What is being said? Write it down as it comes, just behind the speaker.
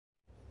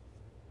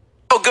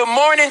Well, good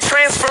morning,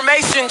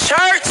 Transformation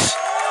Church.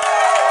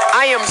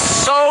 I am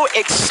so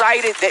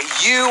excited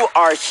that you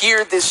are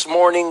here this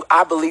morning.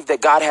 I believe that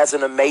God has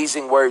an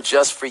amazing word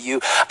just for you.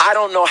 I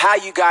don't know how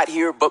you got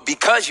here, but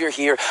because you're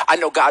here, I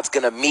know God's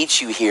going to meet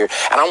you here.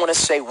 And I want to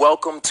say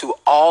welcome to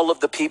all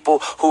of the people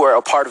who are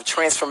a part of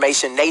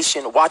Transformation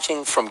Nation,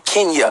 watching from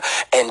Kenya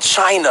and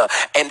China.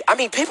 And I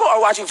mean, people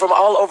are watching from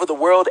all over the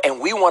world, and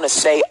we want to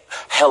say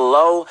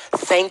hello.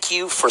 Thank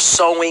you for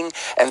sowing,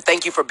 and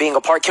thank you for being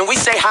a part. Can we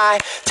say hi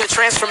to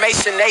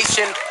Transformation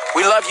Nation?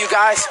 We love you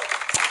guys.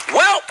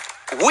 Well,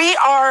 we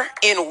are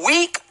in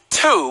week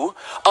 2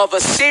 of a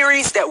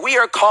series that we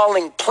are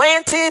calling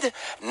Planted,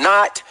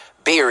 Not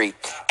Buried.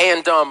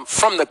 And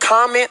from the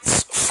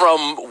comments,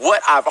 from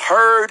what I've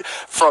heard,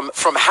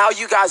 from how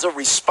you guys are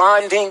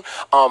responding,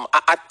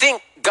 I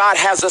think God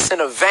has us in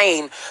a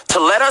vein to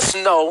let us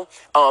know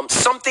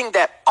something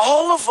that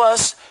all of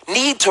us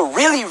need to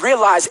really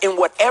realize in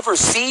whatever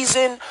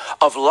season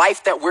of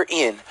life that we're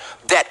in,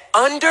 that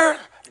under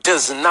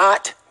does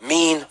not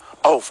mean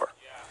over.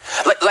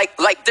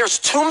 Like there's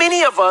too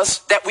many of us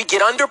that we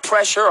get under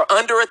pressure or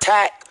under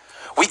attack.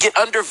 We get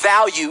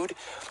undervalued,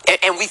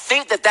 and we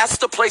think that that's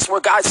the place where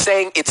God's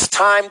saying it's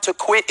time to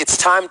quit. It's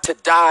time to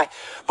die.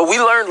 But we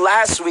learned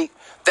last week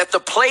that the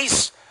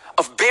place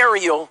of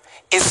burial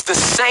is the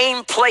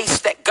same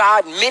place that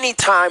God many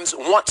times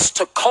wants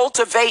to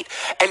cultivate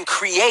and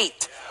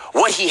create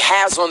what he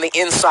has on the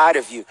inside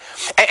of you.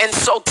 And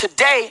so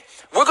today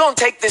we're going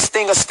to take this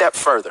thing a step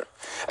further.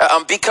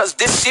 Because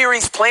this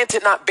series,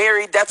 Planted Not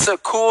Buried, that's a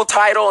cool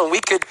title, and we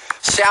could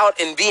shout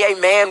and be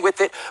amen with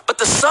it. But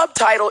the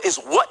subtitle is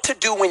What to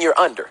Do When You're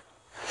Under.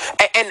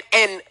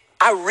 And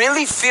I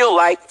really feel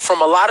like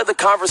from a lot of the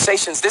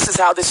conversations, this is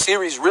how this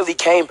series really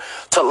came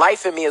to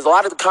life in me, is a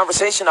lot of the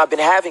conversation I've been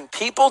having.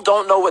 People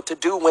don't know what to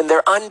do when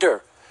they're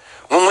under.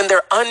 When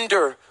they're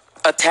under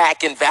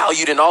attack and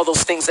valued and all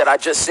those things that I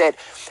just said.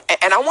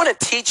 And I want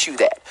to teach you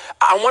that.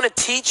 I want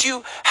to teach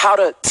you how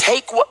to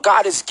take what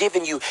God has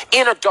given you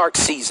in a dark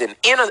season,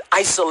 in an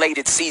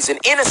isolated season,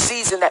 in a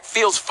season that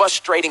feels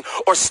frustrating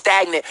or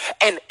stagnant.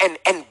 And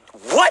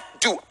what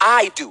do?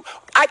 I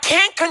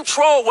can't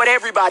control what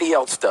everybody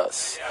else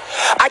does.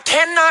 I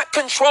cannot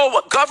control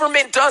what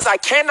government does. I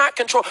cannot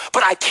control,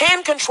 but I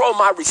can control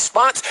my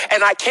response,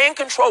 and I can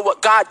control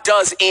what God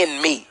does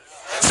in me.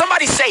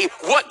 Somebody say,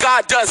 what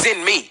God does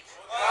in me.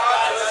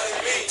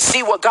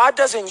 See, what God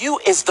does in you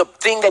is the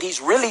thing that he's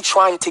really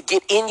trying to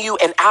get in you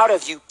and out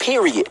of you,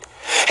 period.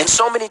 And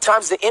so many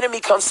times the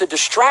enemy comes to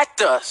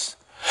distract us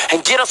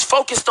and get us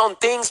focused on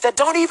things that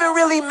don't even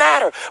really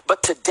matter.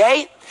 But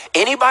today,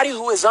 anybody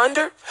who is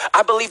under,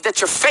 I believe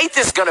that your faith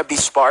is going to be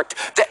sparked,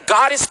 that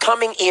God is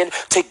coming in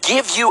to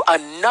give you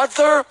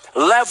another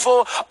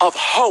level of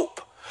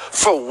hope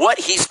for what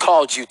he's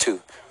called you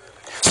to.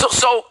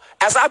 So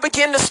as I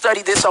begin to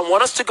study this, I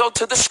want us to go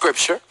to the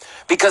scripture,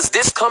 because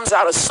this comes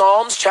out of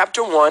Psalms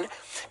chapter 1.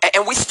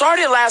 And we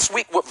started last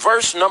week with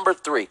verse number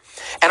 3.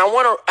 And I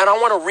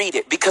want to read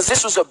it, because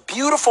this was a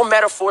beautiful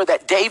metaphor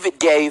that David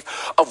gave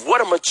of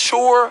what a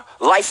mature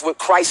life with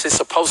Christ is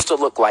supposed to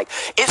look like.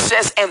 It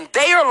says, and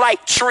they are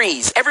like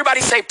trees.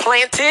 Everybody say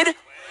planted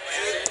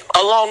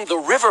along the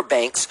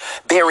riverbanks,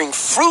 bearing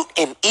fruit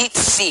in each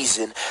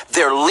season.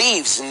 Their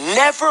leaves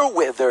never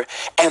wither,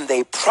 and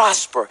they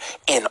prosper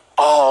in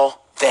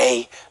all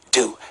they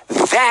do.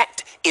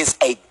 That is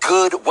a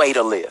good way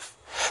to live.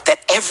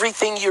 That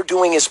everything you're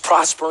doing is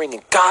prospering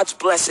and God's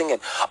blessing and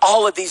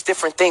all of these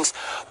different things.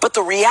 But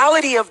the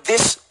reality of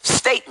this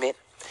statement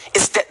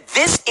is that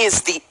this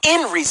is the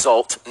end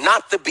result,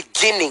 not the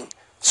beginning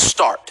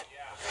start.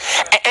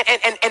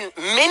 And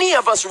many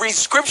of us read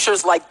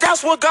scriptures like,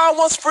 that's what God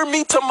wants for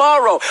me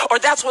tomorrow, or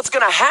that's what's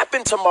going to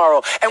happen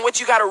tomorrow. And what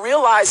you got to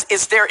realize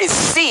is there is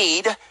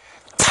seed,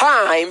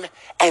 time,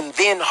 and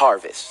then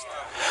harvest.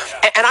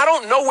 And I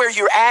don't know where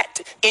you're at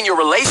in your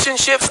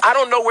relationships. I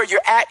don't know where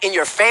you're at in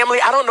your family.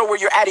 I don't know where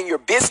you're at in your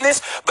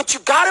business. But you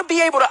got to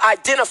be able to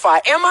identify,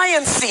 am I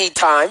in seed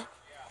time?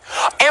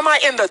 Am I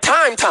in the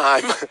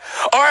time?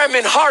 Or am I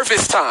in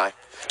harvest time?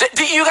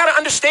 You got to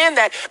understand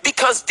that,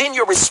 because then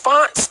your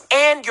response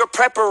and your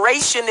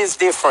preparation is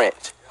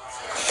different.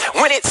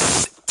 When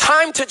it's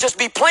time to just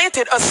be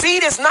planted, a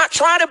seed is not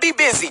trying to be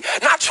busy,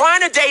 not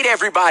trying to date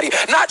everybody,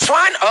 not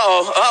trying,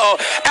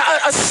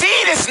 a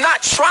seed is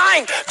not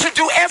trying to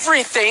do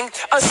everything.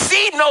 A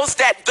seed knows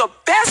that the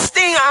best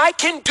thing I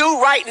can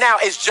do right now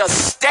is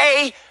just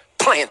stay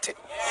planted.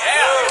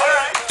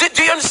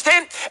 Do you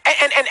understand?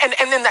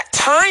 And in that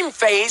time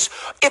phase,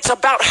 it's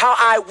about how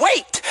I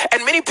wait.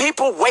 And many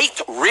people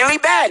wait really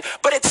bad,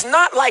 but it's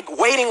not like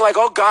waiting like,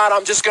 oh God,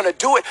 I'm just going to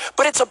do it.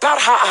 But it's about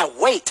how I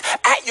wait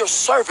at your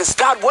service.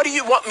 God, what do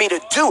you want me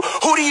to do?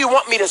 Who do you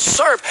want me to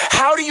serve?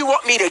 How do you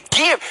want me to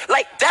give?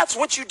 Like, that's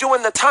what you do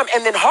in the time.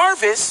 And then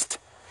harvest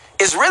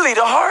is really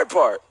the hard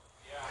part.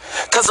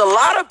 Because a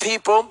lot of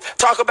people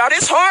talk about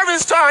it's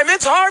harvest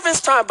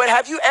time. But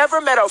have you ever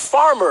met a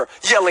farmer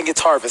yelling it's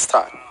harvest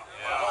time?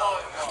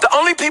 The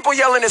only people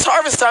yelling it's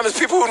harvest time is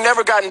people who've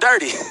never gotten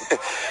dirty.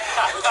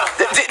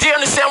 Do you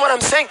understand what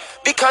I'm saying?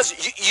 Because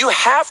you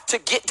have to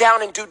get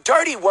down and do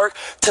dirty work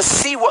to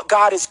see what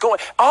God is going.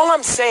 All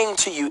I'm saying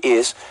to you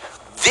is,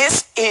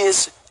 this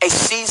is a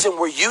season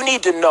where you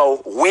need to know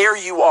where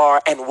you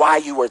are and why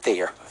you are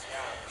there.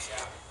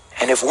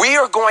 And if we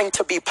are going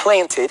to be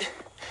planted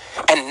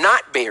and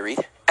not buried,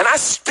 and I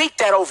speak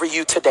that over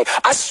you today.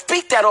 I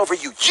speak that over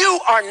you. You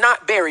are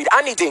not buried.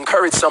 I need to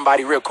encourage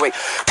somebody real quick,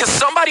 because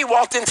somebody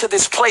walked into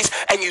this place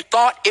and you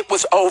thought it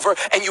was over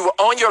and you were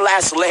on your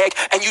last leg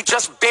and you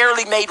just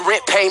barely made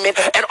rent payment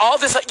and all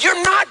this.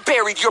 You're not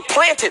buried. You're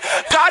planted.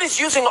 God is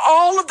using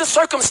all of the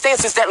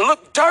circumstances that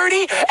look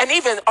dirty and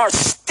even are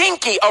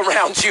stinky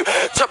around you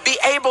to be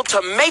able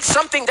to make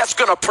something that's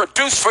going to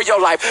produce for your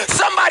life.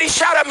 Somebody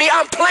shout at me,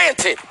 I'm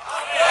planted,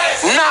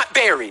 not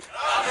buried.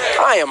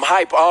 I am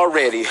hype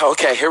already.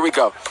 Okay, here we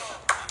go.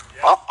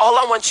 All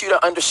I want you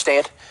to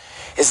understand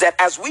is that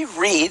as we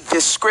read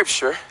this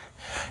scripture,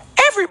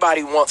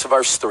 everybody wants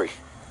verse 3.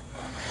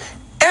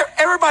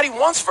 Everybody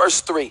wants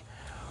verse 3.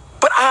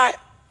 But I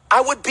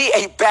would be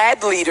a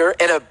bad leader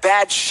and a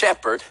bad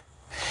shepherd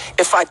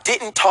if I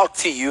didn't talk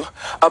to you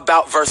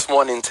about verse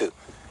 1 and 2.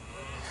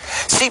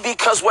 See,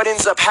 because what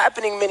ends up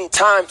happening many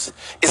times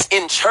is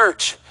in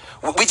church,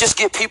 we just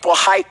get people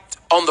hyped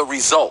on the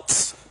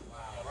results.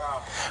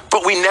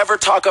 But we never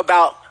talk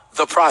about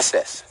the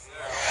process.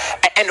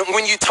 And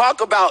when you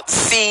talk about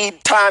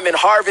seed time and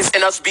harvest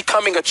and us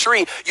becoming a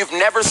tree, you've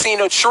never seen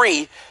a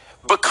tree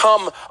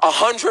become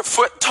 100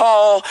 foot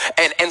tall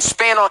and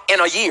span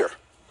in a year.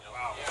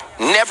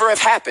 Never have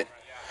happened.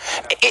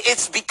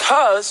 It's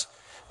because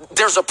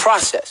there's a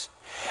process.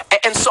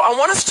 And so I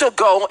want us to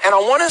go and I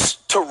want us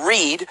to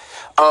read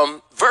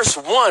verse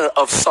 1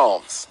 of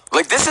Psalms.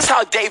 Like, this is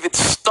how David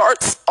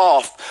starts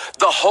off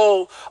the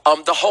whole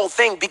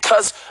thing,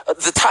 because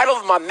the title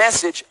of my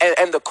message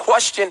and the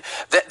question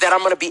that I'm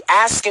going to be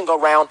asking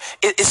around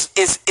is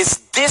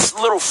this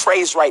little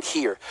phrase right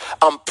here.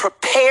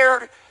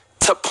 Prepared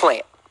to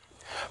plant.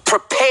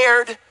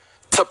 Prepared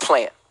to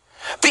plant.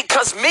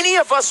 Because many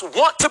of us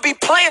want to be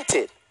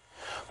planted,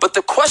 but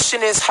the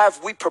question is, have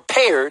we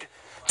prepared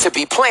to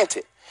be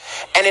planted?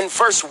 And in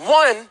verse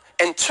 1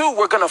 and 2,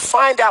 we're going to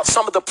find out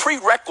some of the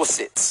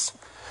prerequisites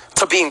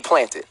to being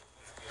planted.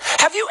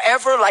 Have you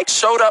ever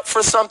showed up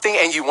for something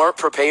and you weren't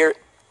prepared?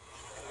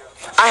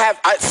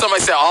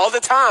 Somebody said all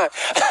the time.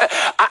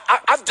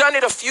 I've done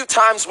it a few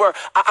times where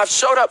I've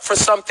showed up for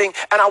something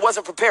and I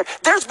wasn't prepared.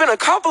 There's been a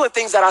couple of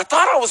things that I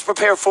thought I was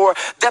prepared for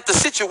that the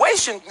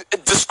situation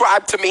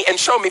described to me and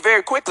showed me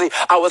very quickly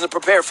I wasn't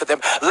prepared for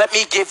them. Let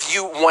me give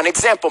you one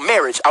example.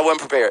 Marriage. I wasn't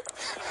prepared.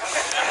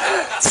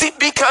 See,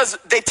 because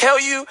they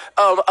tell you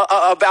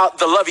about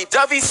the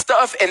lovey-dovey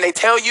stuff, and they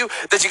tell you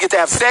that you get to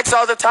have sex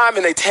all the time,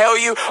 and they tell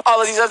you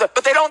all of these other,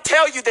 but they don't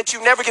tell you that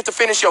you never get to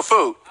finish your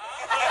food.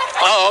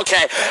 Oh,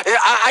 okay.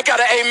 I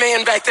got an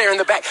amen back there in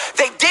the back.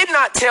 They did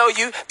not tell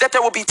you that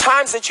there will be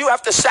times that you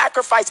have to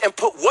sacrifice and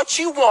put what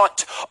you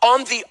want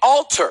on the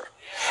altar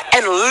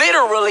and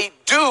literally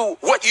do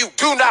what you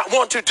do not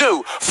want to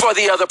do for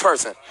the other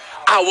person.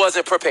 I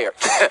wasn't prepared.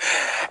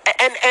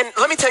 and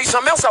let me tell you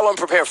something else I wasn't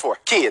prepared for.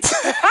 Kids.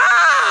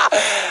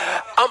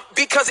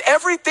 Because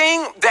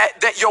everything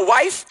that your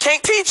wife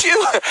can't teach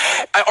you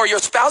or your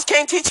spouse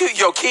can't teach you,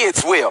 your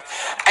kids will.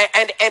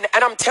 And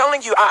I'm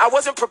telling you, I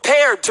wasn't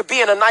prepared to be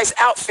in a nice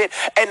outfit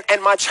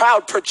and my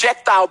child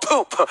projectile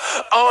poop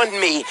on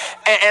me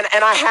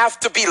and I have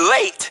to be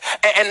late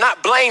and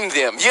not blame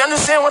them. You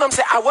understand what I'm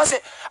saying?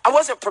 I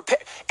wasn't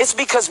prepared. It's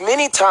because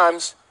many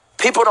times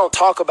people don't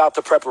talk about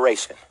the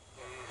preparation.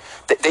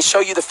 They show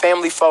you the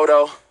family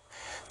photo.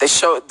 They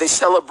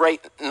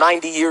celebrate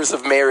 90 years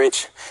of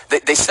marriage.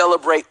 They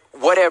celebrate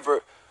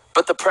whatever,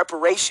 but the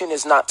preparation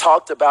is not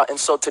talked about. And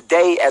so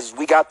today, as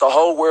we got the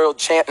whole world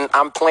chanting,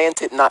 I'm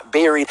planted, not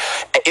buried,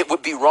 it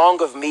would be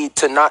wrong of me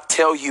to not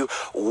tell you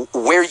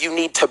where you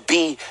need to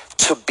be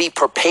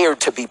prepared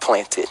to be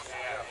planted.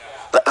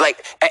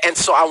 And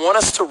so I want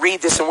us to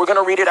read this, and we're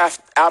going to read it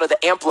out of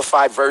the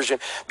Amplified version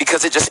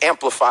because it just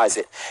amplifies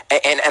it.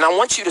 And I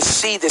want you to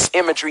see this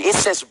imagery. It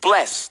says,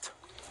 blessed,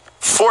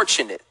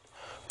 fortunate,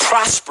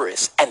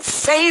 prosperous, and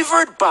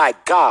favored by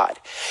God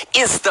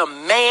is the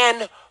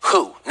man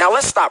who. Now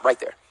let's stop right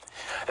there.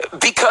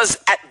 Because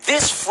at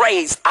this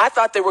phrase, I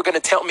thought they were going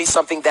to tell me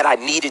something that I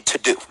needed to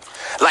do.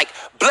 Like,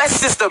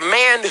 blessed is the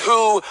man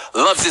who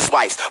loves his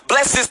wife.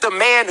 Blessed is the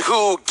man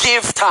who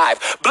gives tithe.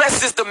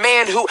 Blessed is the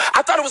man who,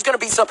 I thought it was going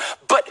to be something.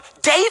 But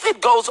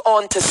David goes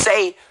on to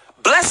say,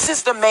 blessed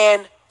is the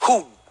man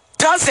who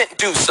doesn't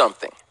do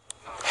something.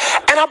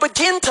 And I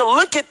begin to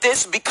look at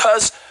this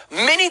because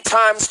many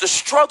times the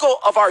struggle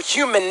of our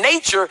human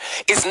nature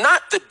is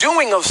not the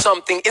doing of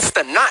something, it's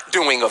the not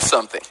doing of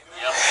something.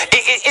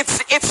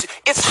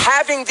 It's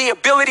having the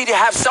ability to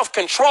have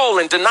self-control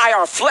and deny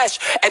our flesh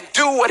and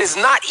do what is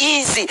not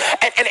easy.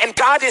 And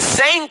God is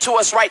saying to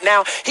us right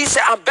now, he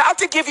said, I'm about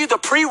to give you the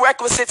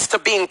prerequisites to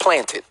being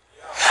planted.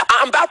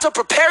 I'm about to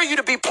prepare you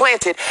to be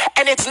planted.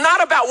 And it's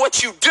not about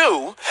what you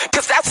do,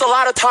 because that's a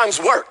lot of times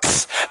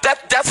works.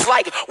 That's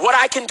like what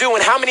I can do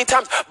and how many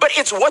times. But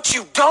it's what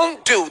you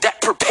don't do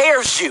that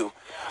prepares you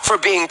for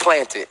being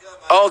planted.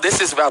 Oh,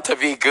 this is about to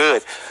be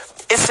good.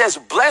 It says,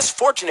 blessed,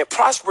 fortunate,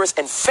 prosperous,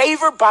 and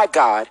favored by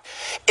God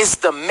is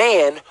the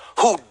man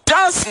who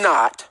does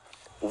not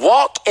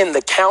walk in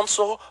the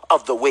counsel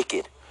of the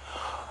wicked,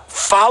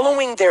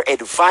 following their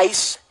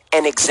advice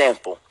and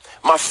example.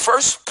 My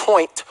first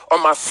point, or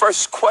my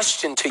first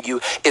question to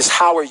you, is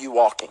how are you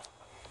walking?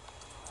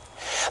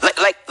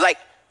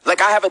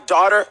 Like I have a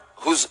daughter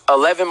who's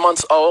 11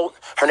 months old.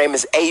 Her name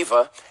is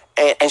Ava.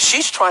 And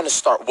she's trying to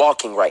start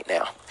walking right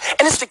now.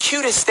 And it's the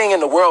cutest thing in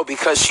the world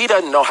because she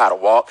doesn't know how to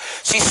walk.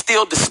 She's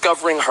still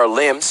discovering her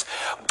limbs.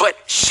 But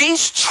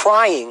she's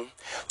trying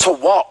to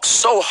walk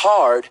so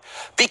hard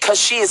because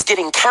she is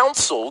getting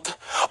counseled,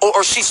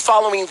 or she's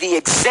following the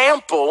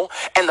example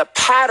and the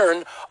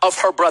pattern of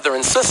her brother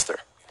and sister.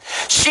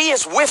 She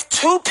is with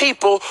two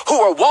people who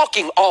are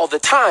walking all the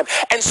time.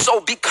 And so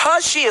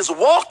because she is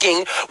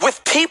walking with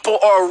people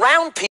or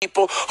around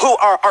people who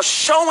are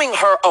showing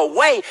her a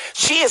way,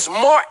 she is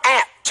more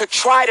apt to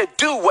try to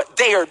do what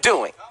they are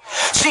doing.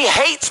 She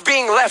hates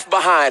being left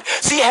behind.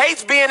 She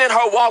hates being in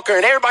her walker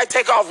and everybody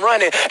take off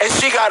running and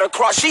she got to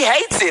cross. She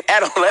hates it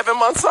at 11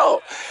 months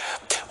old.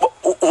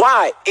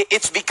 Why?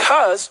 It's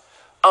because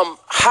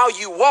how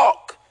you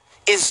walk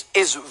is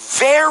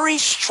very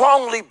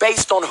strongly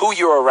based on who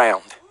you're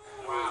around.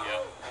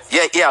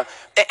 Yeah.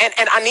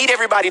 And I need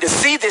everybody to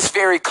see this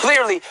very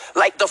clearly.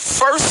 Like the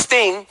first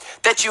thing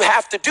that you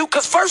have to do,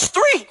 because verse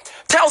 3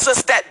 tells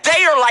us that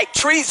they are like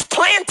trees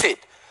planted.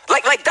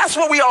 Like that's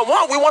what we all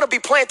want. We want to be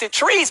planted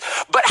trees.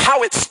 But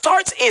how it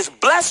starts is,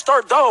 blessed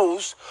are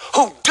those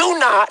who do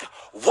not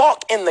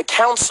walk in the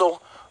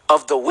counsel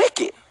of the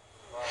wicked.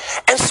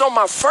 And so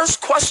my first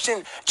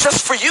question,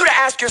 just for you to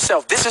ask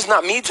yourself, this is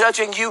not me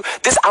judging you.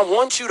 I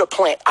want you to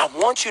plant. I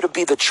want you to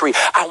be the tree.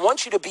 I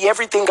want you to be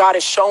everything God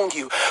has shown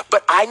you.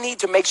 But I need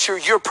to make sure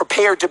you're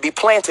prepared to be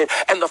planted.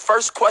 And the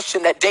first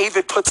question that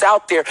David puts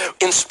out there,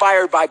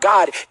 inspired by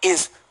God,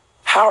 is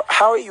how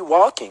are you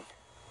walking?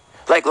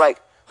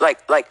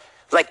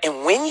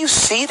 And when you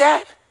see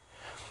that,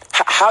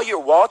 how you're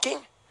walking,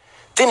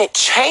 then it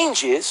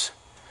changes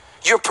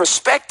your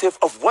perspective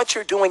of what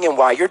you're doing and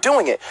why you're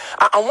doing it.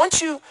 I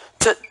want you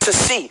to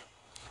see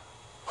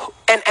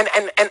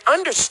and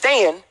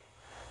understand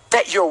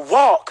that your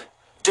walk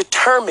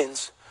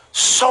determines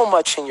so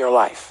much in your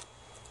life.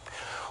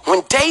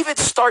 When David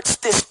starts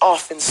this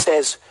off and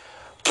says,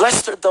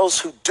 blessed are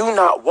those who do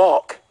not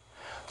walk,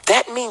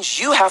 that means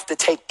you have to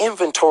take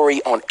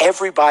inventory on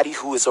everybody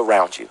who is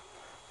around you.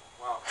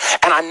 Wow.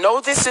 And I know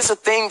this is a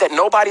thing that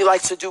nobody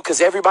likes to do because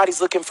everybody's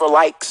looking for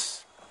likes.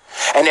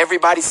 And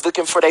everybody's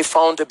looking for their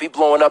phone to be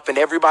blowing up, and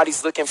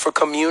everybody's looking for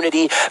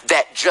community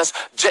that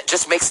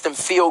just makes them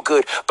feel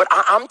good. But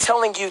I'm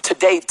telling you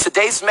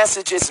today's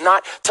message is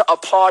not to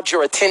applaud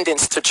your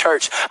attendance to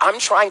church. I'm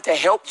trying to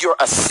help your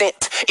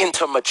ascent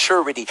into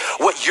maturity.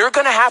 What you're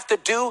going to have to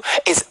do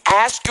is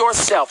ask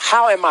yourself,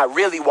 how am I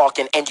really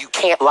walking? And you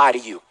can't lie to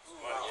you.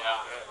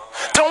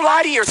 Don't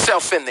lie to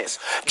yourself in this.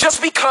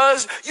 Just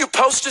because you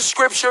post a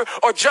scripture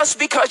or just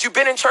because you've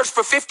been in church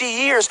for 50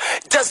 years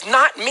does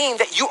not mean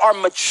that you are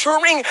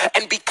maturing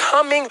and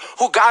becoming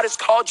who God has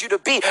called you to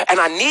be. And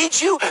I need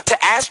you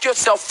to ask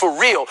yourself for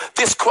real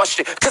this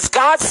question, because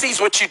God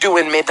sees what you do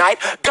in midnight.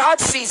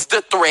 God sees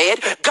the thread.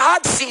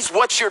 God sees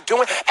what you're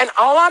doing. And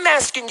all I'm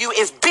asking you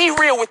is be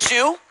real with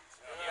you.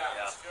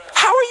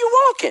 How are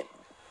you walking?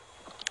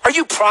 Are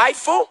you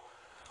prideful?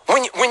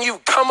 When you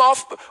come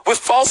off with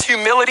false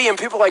humility and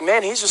people are like,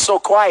 man, he's just so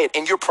quiet,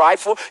 and you're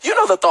prideful, you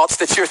know the thoughts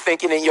that you're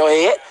thinking in your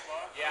head.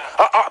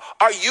 Yeah.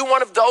 Are you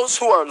one of those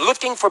who are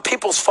looking for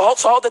people's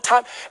faults all the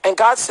time? And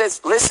God says,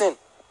 listen,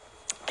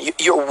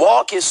 your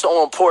walk is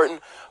so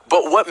important,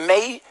 but what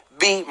may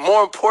be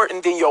more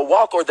important than your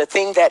walk, or the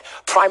thing that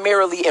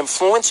primarily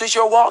influences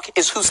your walk,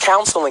 is who's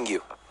counseling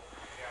you.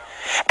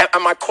 Yeah.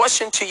 And my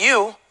question to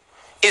you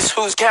is,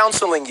 who's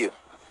counseling you?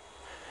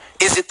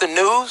 Is it the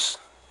news?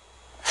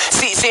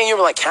 See, and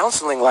you're like,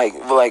 counseling, like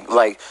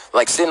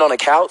sitting on a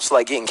couch,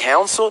 like getting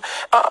counseled?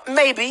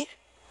 Maybe,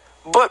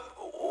 but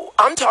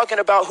I'm talking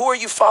about, who are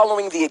you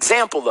following the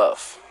example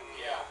of?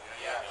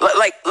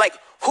 Like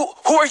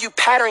who are you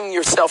patterning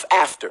yourself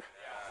after?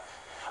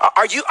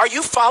 Are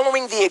you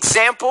following the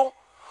example?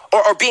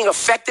 Or being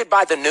affected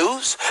by the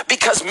news?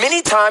 Because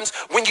many times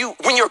when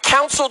you're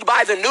counseled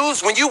by the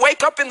news, when you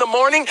wake up in the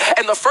morning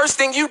and the first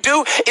thing you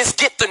do is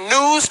get the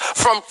news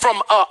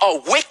from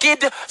a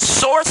wicked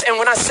source. And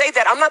when I say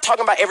that, I'm not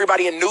talking about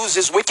everybody in news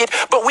is wicked,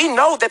 but we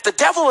know that the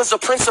devil is a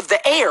prince of the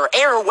air,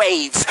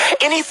 airwaves.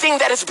 Anything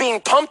that is being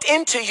pumped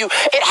into you,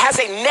 it has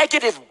a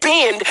negative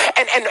bend,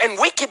 and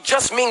wicked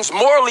just means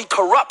morally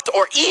corrupt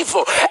or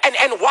evil.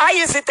 And why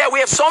is it that we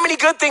have so many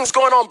good things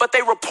going on, but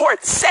they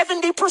report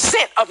 70%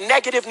 of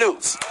negative news?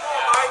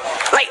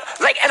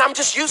 And I'm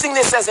just using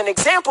this as an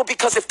example,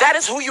 because if that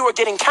is who you are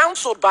getting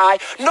counseled by,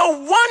 no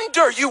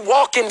wonder you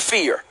walk in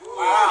fear.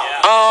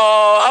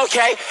 Oh,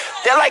 okay.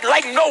 They're like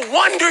no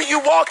wonder you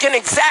walk in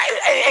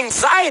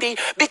anxiety,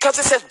 because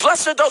it says,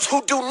 blessed are those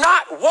who do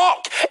not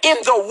walk in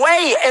the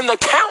way and the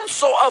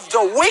counsel of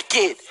the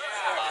wicked.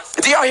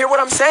 Do y'all hear what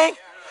I'm saying?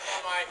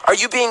 Are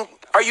you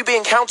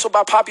being counseled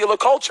by popular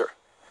culture?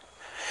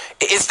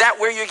 Is that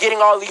where you're getting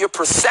all of your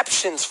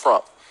perceptions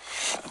from?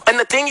 And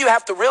the thing you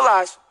have to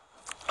realize,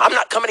 I'm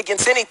not coming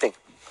against anything,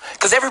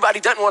 because everybody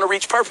doesn't want to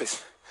reach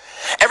purpose.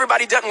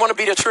 Everybody doesn't want to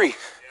be the tree.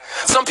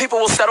 Some people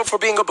will settle for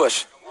being a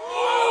bush.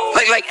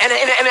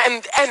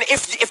 And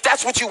if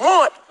that's what you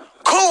want,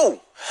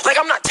 cool. Like,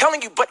 I'm not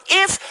telling you, but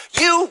if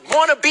you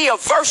want to be a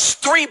verse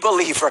 3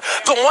 believer,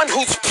 the one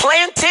who's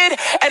planted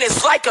and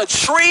is like a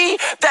tree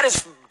that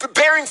is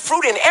bearing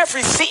fruit in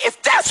every season,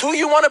 if that's who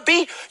you want to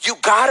be, you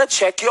gotta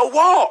check your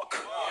walk.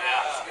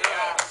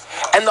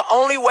 And the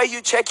only way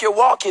you check your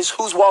walk is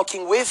who's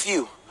walking with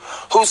you,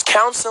 who's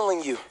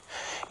counseling you.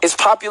 Is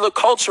popular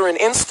culture and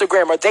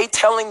Instagram, are they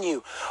telling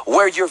you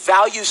where your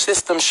value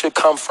system should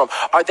come from?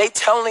 Are they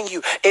telling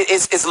you,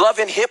 is Love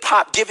and Hip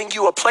Hop giving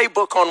you a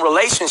playbook on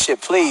relationship?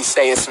 Please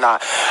say it's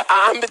not.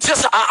 All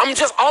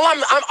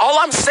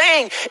I'm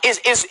saying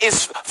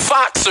is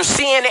Fox or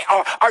CNN,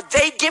 are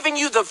they giving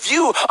you the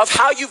view of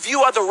how you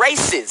view other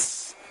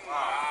races?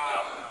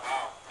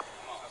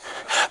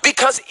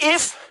 Because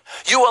if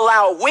you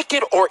allow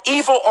wicked or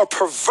evil or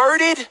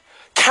perverted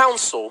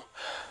counsel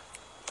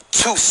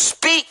to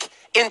speak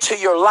into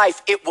your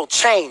life, it will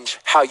change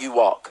how you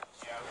walk.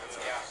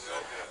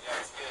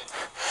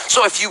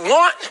 So if you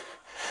want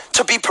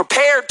to be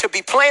prepared to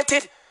be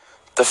planted,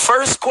 the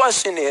first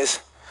question is,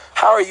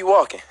 how are you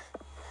walking?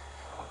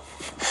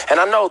 And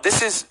I know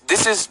this is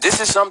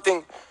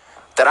something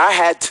that I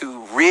had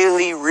to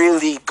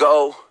really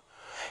go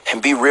and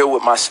be real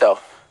with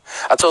myself.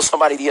 I told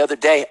somebody the other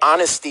day,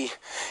 honesty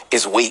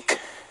is weak,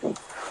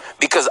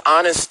 because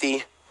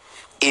honesty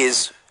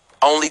is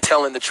only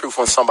telling the truth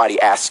when somebody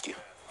asks you.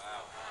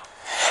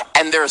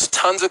 And there's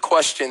tons of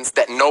questions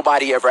that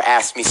nobody ever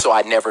asked me, so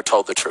I never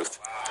told the truth.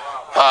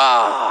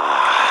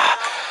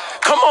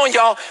 Come on,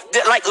 y'all.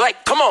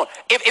 Come on.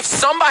 If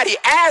somebody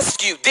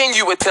asked you, then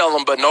you would tell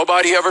them, but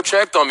nobody ever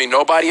checked on me.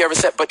 Nobody ever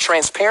said. But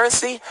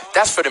transparency,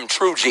 that's for them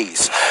true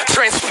G's.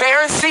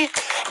 Transparency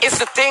is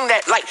the thing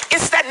that,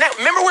 it's that.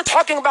 Remember, we're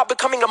talking about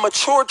becoming a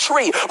mature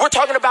tree. We're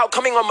talking about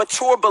becoming a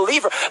mature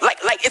believer.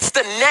 It's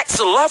the next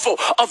level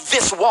of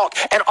this walk.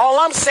 And all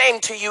I'm saying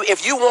to you,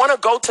 if you want to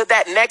go to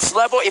that next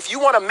level, if you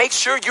want to make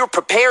sure you're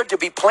prepared to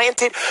be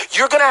planted,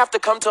 you're going to have to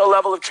come to a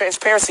level of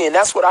transparency. And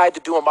that's what I had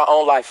to do in my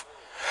own life.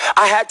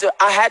 I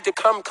had to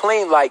come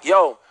clean, like,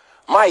 yo,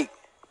 Mike,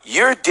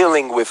 you're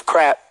dealing with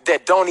crap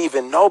that don't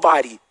even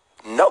nobody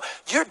know.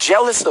 You're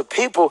jealous of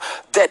people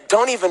that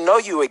don't even know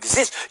you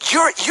exist.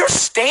 You're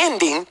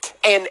standing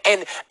and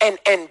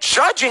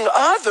judging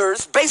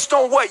others based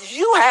on what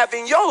you have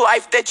in your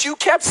life that you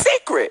kept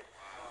secret.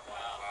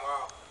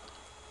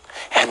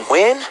 And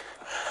when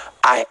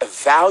I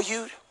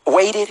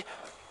evaluated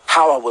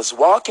how I was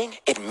walking,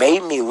 it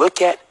made me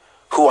look at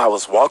who I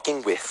was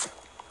walking with,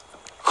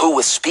 who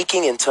was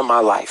speaking into my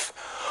life,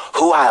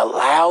 who I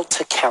allowed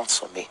to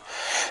counsel me.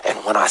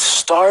 And when I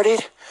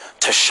started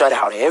to shut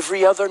out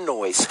every other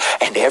noise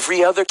and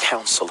every other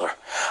counselor,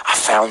 I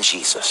found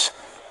Jesus.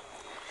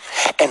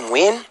 And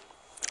when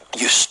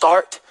you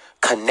start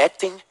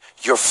connecting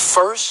your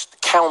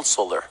first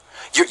counselor,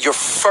 your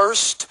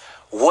first,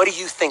 what do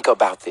you think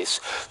about this,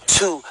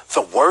 to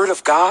the Word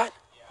of God?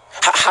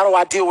 How do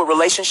I deal with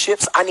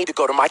relationships? I need to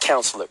go to my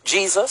counselor,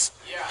 Jesus.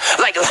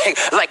 Like,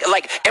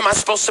 am I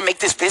supposed to make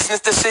this business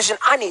decision?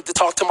 I need to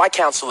talk to my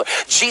counselor.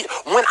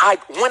 When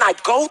I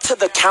go to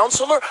the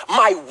counselor,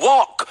 my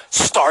walk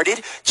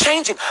started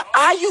changing.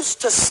 I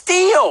used to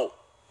steal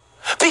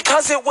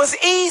because it was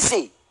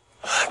easy.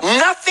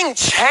 Nothing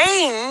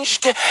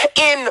changed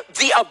in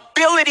the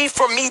ability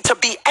for me to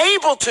be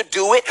able to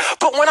do it.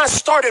 But when I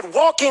started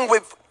walking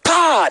with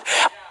God,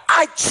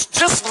 I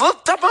just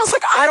looked up. I was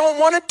like, I don't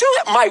want to do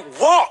it. My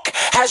walk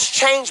has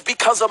changed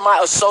because of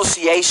my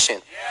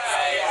association.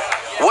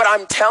 What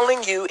I'm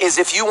telling you is,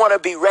 if you want to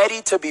be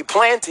ready to be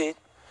planted,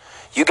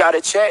 you got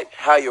to check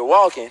how you're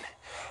walking,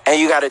 and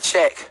you got to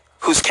check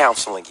who's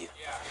counseling you.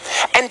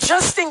 And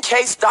just in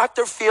case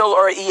Dr. Phil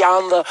or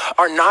Iyanla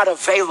are not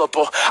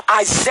available,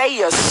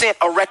 Isaiah sent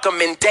a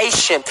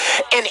recommendation.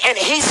 And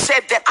he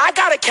said that I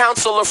got a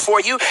counselor for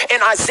you.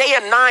 In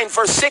Isaiah 9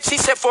 verse 6, he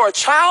said, for a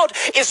child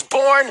is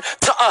born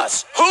to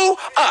us. Who?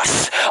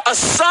 Us. A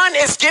son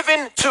is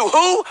given to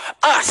who?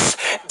 Us.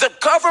 The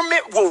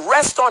government will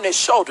rest on his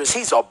shoulders.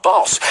 He's a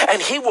boss.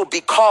 And he will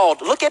be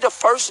called, look at the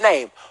first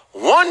name,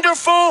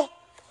 Wonderful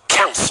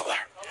Counselor.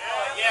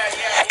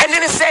 And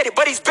then it said,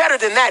 but he's better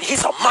than that.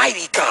 He's a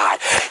mighty God.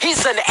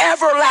 He's an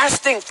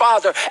everlasting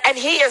Father. And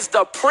he is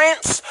the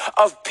Prince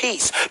of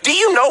Peace. Do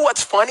you know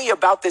what's funny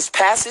about this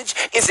passage?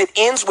 Is it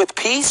ends with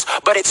peace,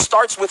 but it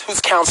starts with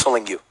who's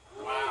counseling you.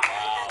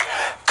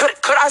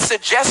 Could I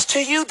suggest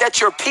to you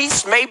that your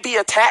peace may be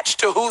attached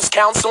to who's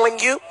counseling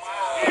you?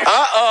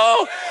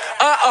 Uh-oh.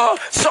 Uh-oh.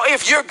 So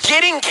if you're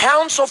getting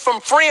counsel from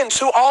friends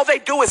who all they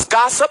do is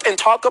gossip and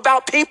talk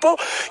about people,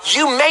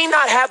 you may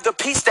not have the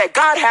peace that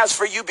God has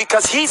for you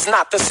because he's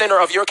not the center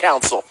of your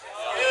counsel.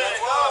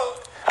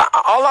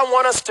 All I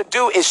want us to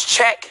do is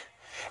check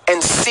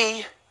and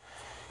see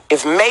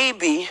if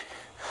maybe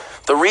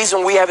the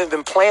reason we haven't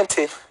been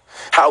planted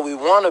how we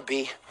want to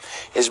be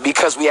is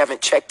because we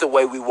haven't checked the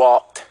way we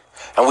walked.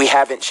 And we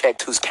haven't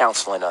checked who's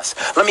counseling us.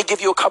 Let me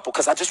give you a couple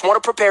because I just want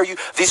to prepare you.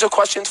 These are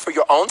questions for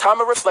your own time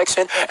of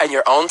reflection and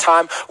your own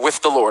time with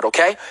the Lord,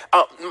 okay?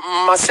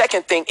 My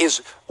second thing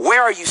is,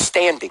 where are you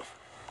standing?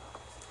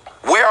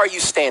 Where are you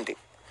standing?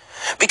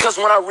 Because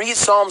when I read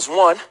Psalms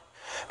 1,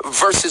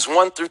 verses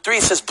 1 through 3,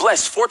 it says,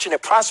 blessed,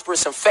 fortunate,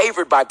 prosperous, and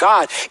favored by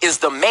God is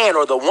the man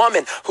or the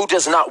woman who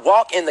does not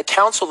walk in the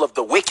counsel of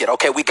the wicked.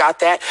 Okay, we got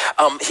that.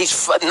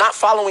 He's not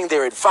following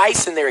their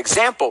advice and their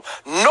example,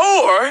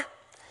 nor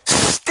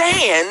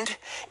stand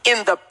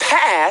in the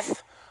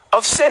path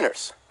of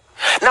sinners.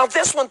 Now,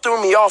 this one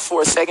threw me off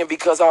for a second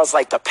because I was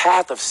like, the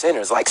path of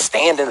sinners, like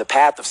stand in the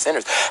path of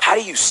sinners. How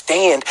do you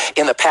stand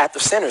in the path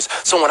of sinners?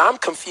 So when I'm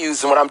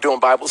confused and when I'm doing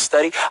Bible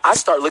study, I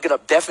start looking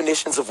up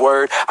definitions of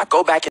word. I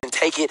go back and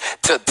take it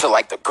to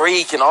like the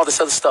Greek and all this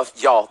other stuff.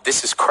 Y'all,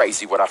 this is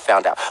crazy what I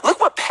found out. Look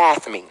what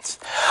path means.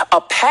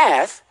 A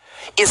path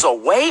is a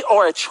way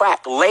or a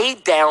track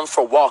laid down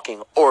for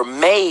walking or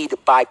made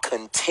by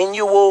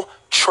continual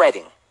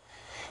treading.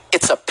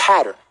 It's a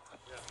pattern.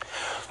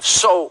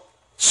 So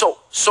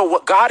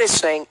what God is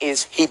saying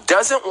is he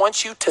doesn't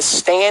want you to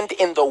stand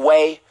in the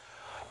way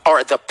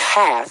or the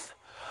path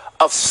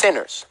of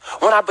sinners.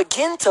 When I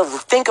begin to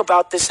think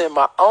about this in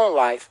my own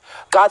life,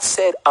 God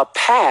said a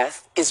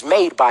path is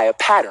made by a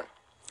pattern.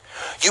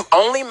 You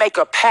only make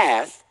a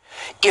path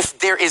if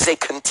there is a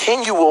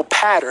continual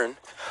pattern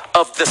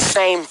of the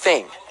same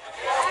thing.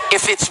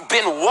 If it's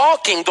been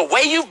walking the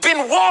way you've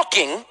been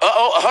walking,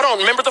 hold on,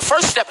 remember the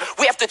first step,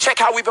 we have to check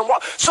how we've been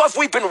walking. So if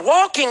we've been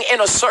walking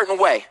in a certain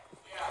way,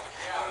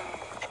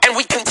 and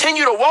we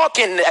continue to walk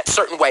in that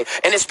certain way,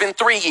 and it's been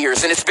 3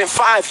 years, and it's been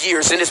 5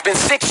 years, and it's been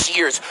 6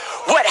 years,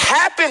 what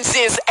happens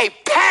is a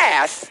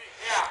path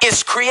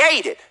is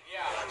created.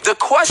 The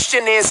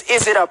question is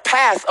it a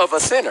path of a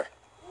sinner?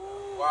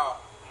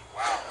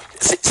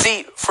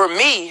 See, for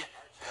me,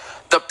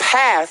 the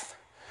path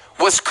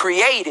was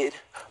created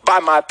by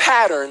my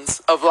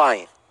patterns of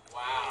lying.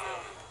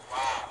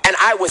 And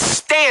I was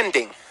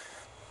standing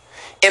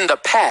in the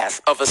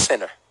path of a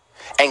sinner.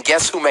 And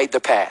guess who made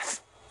the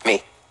path?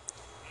 Me.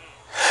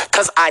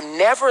 Because I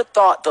never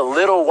thought the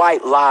little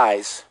white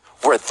lies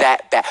were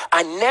that bad.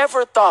 I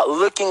never thought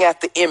looking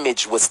at the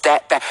image was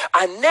that bad.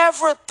 I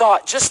never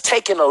thought just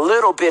taking a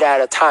little bit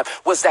at a time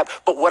was that.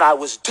 But what I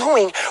was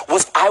doing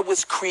was I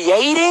was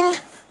creating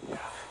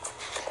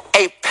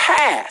a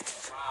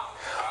path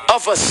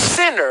of a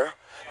sinner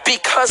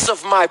because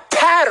of my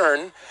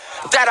pattern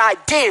that I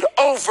did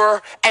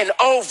over and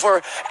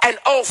over and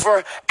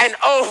over and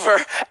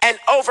over and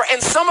over.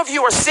 And some of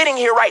you are sitting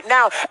here right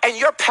now and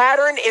your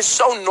pattern is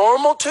so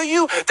normal to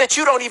you that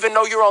you don't even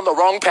know you're on the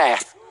wrong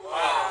path.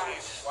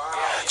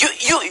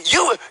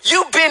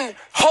 You've been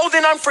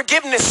holding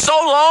unforgiveness so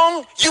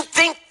long, you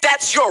think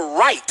that's your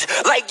right.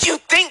 Like you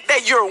think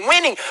that you're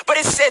winning. But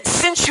it said,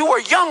 since you were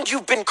young,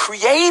 you've been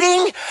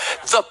creating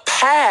the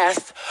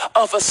path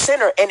of a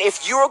sinner. And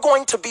if you're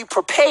going to be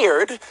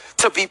prepared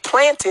to be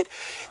planted,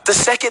 the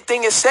second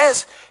thing it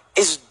says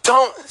is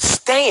don't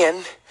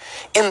stand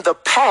in the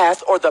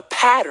path or the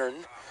pattern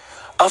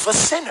of a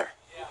sinner.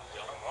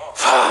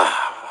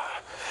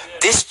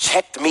 This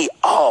checked me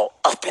all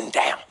up and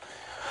down.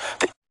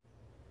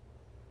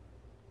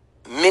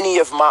 Many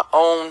of my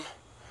own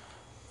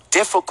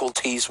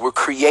difficulties were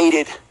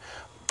created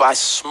by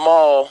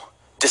small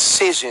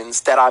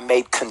decisions that I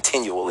made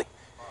continually.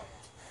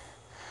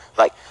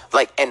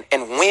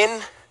 And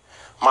when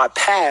my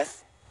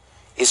path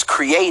is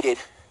created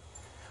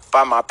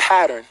by my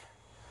pattern,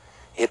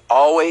 it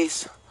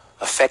always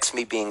affects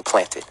me being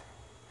planted.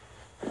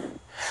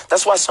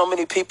 That's why so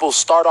many people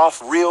start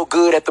off real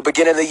good at the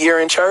beginning of the year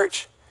in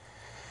church,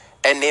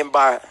 and then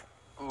by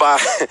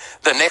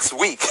the next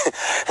week,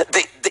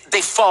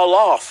 they fall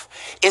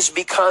off. It's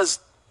because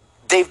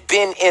they've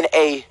been in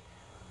a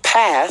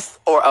path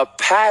or a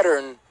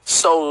pattern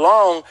so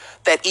long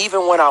that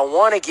even when I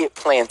want to get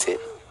planted,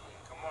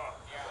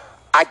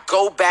 I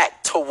go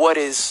back to what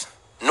is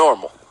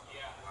normal.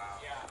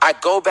 I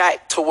go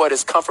back to what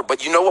is comfort.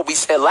 But you know what we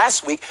said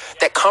last week?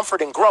 That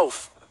comfort and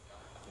growth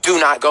do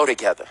not go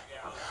together.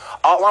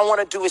 All I want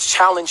to do is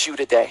challenge you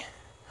today.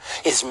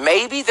 Is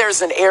maybe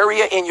there's an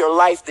area in your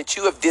life that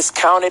you have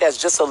discounted as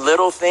just a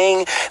little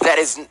thing that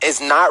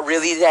is not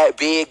really that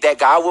big that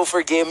God will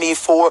forgive me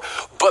for.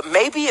 But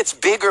maybe it's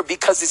bigger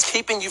because it's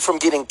keeping you from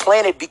getting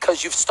planted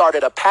because you've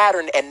started a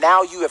pattern and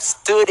now you have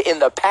stood in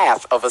the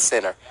path of a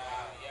sinner.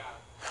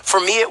 For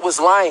me, it was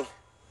lying.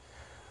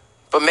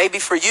 But maybe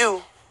for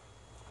you,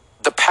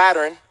 the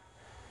pattern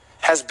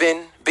has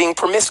been being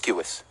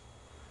promiscuous.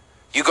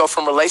 You go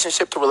from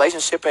relationship to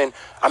relationship and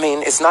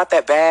it's not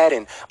that bad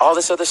and all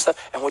this other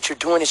stuff. And what you're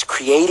doing is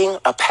creating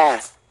a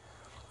path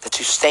that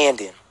you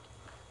stand in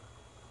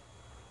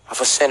of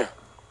a sinner.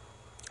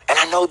 And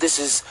I know this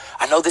is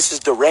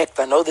direct.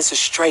 I know this is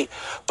straight.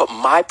 But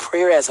my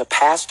prayer as a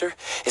pastor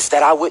is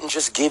that I wouldn't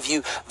just give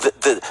you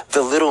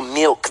the little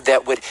milk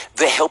that would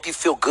help you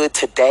feel good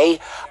today.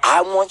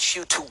 I want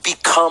you to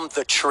become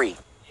the tree.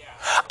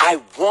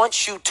 I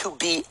want you to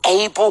be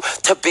able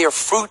to bear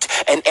fruit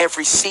in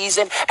every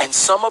season. And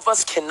some of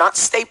us cannot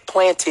stay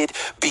planted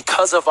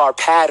because of our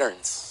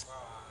patterns.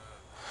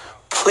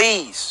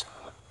 Please,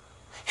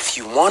 if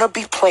you want to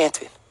be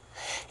planted,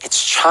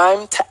 it's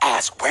time to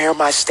ask, where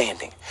am I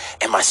standing?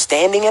 Am I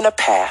standing in a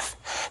path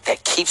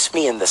that keeps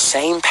me in the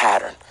same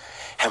pattern,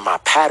 and my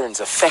pattern's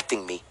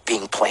affecting me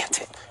being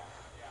planted?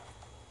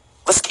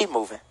 Let's keep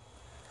moving.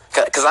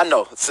 Because I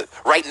know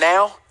right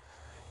now,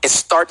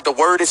 the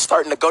word is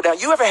starting to go down.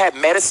 You ever had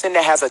medicine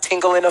that has a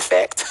tingling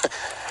effect?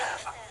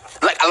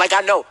 like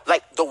I know,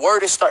 like the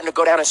word is starting to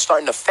go down and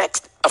starting to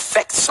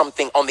affect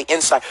something on the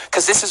inside.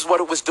 Because this is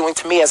what it was doing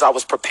to me as I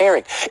was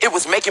preparing. It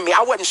was making me,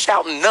 I wasn't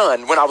shouting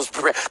none when I was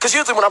preparing. Because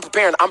usually when I'm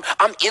preparing,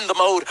 I'm in the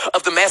mode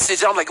of the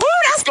message. I'm like, ooh,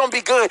 that's going to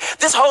be good.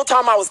 This whole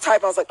time I was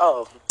typing, I was like,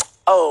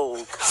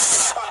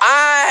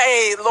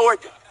 Lord.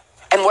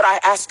 And what I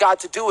asked God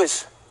to do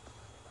is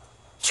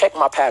check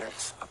my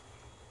patterns.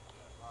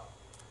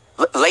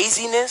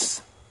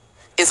 Laziness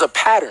is a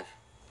pattern.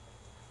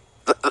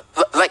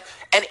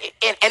 And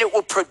it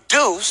will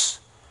produce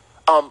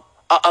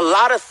a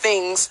lot of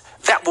things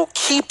that will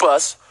keep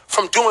us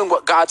from doing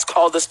what God's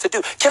called us to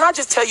do. Can I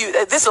just tell you,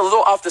 this is a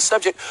little off the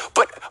subject,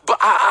 but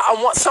I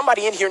want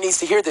somebody in here needs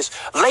to hear this.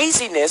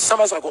 Laziness,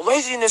 somebody's like, well,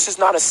 laziness is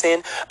not a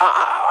sin.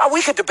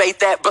 We could debate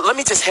that, but let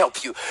me just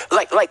help you.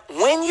 Like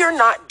when you're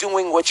not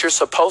doing what you're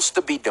supposed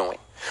to be doing,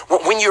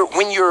 when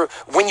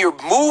you're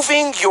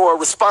moving your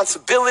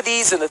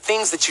responsibilities and the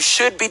things that you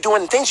should be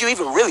doing, things you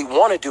even really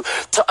want to do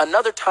to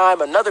another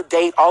time, another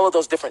date, all of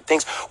those different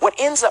things, what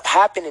ends up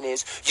happening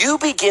is you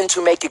begin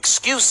to make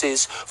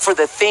excuses for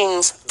the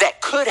things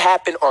that could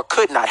happen or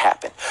could not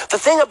happen. The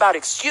thing about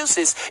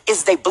excuses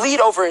is they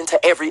bleed over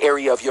into every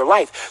area of your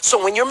life.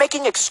 So when you're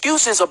making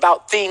excuses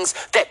about things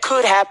that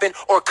could happen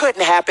or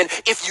couldn't happen,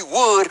 if you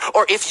would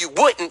or if you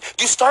wouldn't,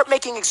 you start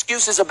making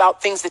excuses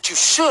about things that you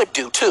should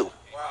do too.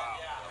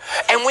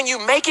 And when you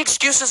make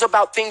excuses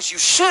about things you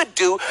should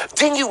do,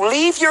 then you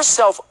leave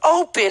yourself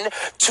open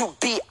to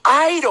be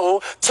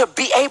idle, to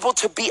be able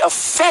to be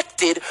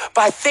affected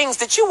by things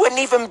that you wouldn't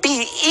even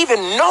be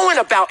knowing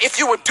about if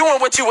you were doing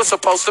what you were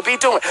supposed to be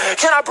doing.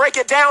 Can I break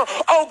it down?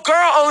 Oh,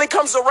 girl only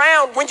comes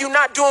around when you're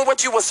not doing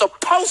what you were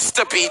supposed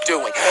to be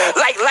doing.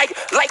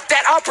 Like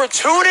that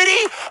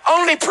opportunity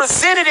only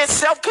presented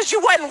itself because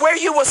you wasn't where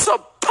you were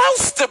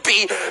supposed to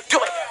be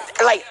doing.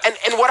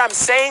 And what I'm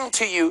saying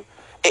to you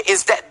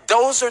is that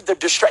those are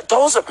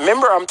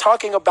remember I'm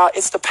talking about,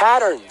 it's the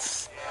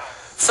patterns.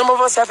 Some of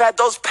us have had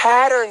those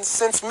patterns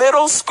since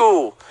middle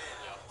school.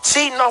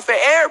 Cheating off of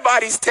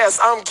everybody's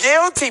test. I'm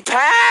guilty.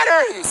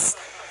 Patterns.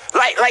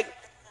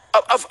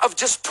 Of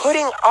just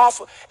putting off.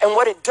 And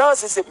what it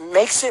does is it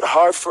makes it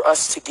hard for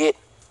us to get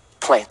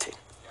planted.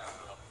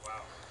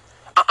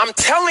 I'm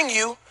telling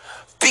you,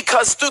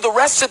 because through the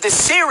rest of this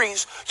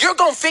series, you're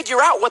going to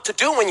figure out what to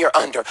do when you're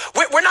under.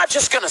 We're not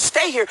just going to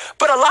stay here.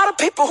 But a lot of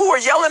people who were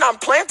yelling, I'm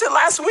planted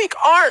last week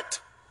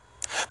aren't.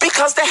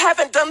 Because they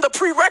haven't done the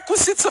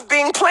prerequisites of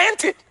being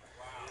planted.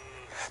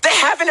 They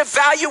haven't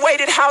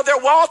evaluated how they're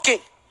walking.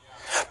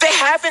 They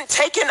haven't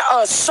taken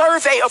a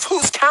survey of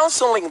who's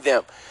counseling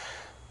them.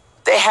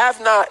 They have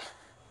not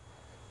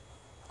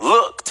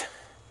looked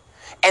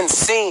and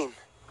seen,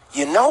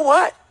 you know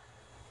what?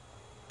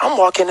 I'm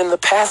walking in the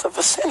path of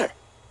a sinner.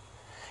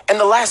 And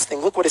the last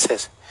thing, look what it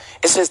says.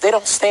 It says they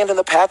don't stand in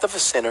the path of a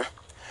sinner,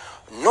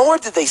 nor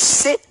do they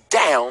sit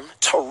down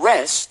to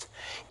rest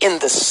in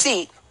the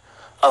seat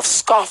of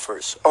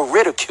scoffers or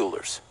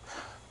ridiculers.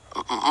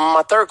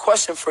 My third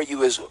question for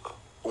you is,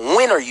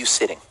 when are you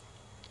sitting?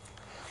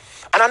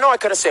 And I know I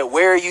could have said,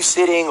 where are you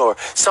sitting or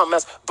something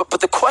else,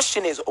 but the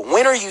question is,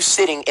 when are you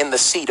sitting in the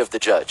seat of the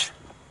judge?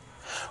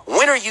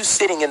 When are you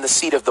sitting in the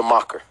seat of the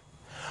mocker?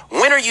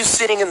 When are you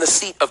sitting in the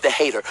seat of the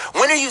hater?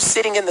 When are you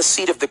sitting in the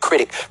seat of the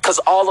critic? Because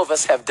all of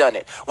us have done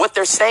it. What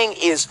they're saying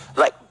is,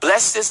 like,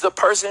 blessed is the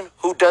person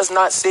who does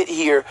not sit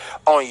here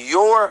on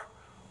your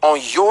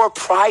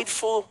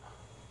prideful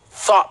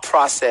thought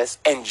process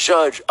and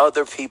judge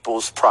other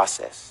people's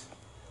process.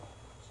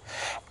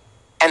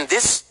 And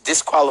this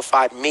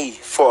disqualified me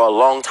for a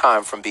long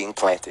time from being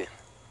planted.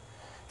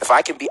 If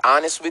I can be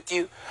honest with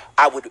you,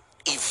 I would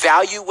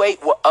evaluate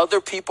what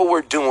other people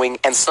were doing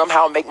and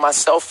somehow make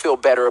myself feel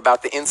better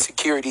about the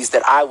insecurities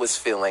that I was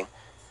feeling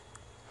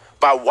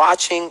by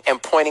watching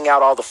and pointing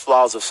out all the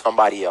flaws of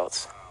somebody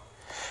else.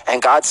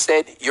 And God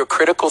said, your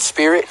critical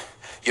spirit,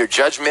 your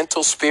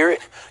judgmental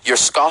spirit, your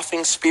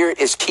scoffing spirit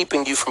is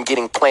keeping you from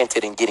getting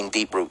planted and getting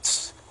deep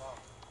roots.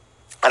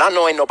 And I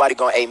know ain't nobody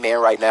going amen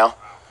right now.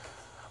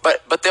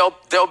 But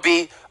there'll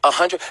be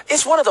 100.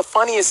 It's one of the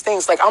funniest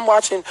things. Like, I'm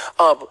watching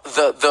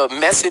the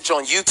message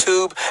on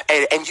YouTube,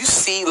 and you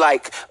see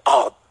like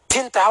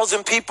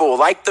 10,000 people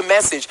like the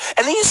message,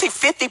 and then you see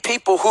 50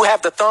 people who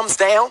have the thumbs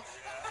down.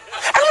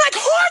 And I'm like, who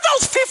are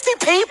those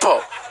 50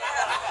 people?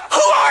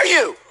 Who are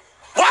you?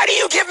 Why do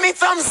you give me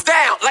thumbs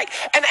down? Like,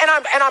 and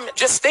I'm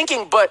just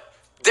thinking, but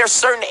there's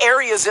certain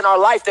areas in our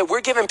life that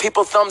we're giving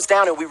people thumbs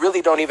down and we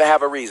really don't even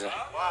have a reason.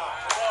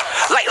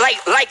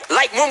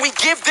 Like when we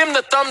give them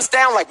the thumbs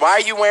down, like, why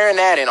are you wearing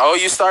that? And, oh,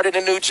 you started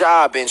a new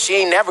job and she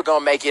ain't never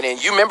gonna make it.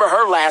 And you remember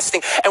her last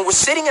thing. And we're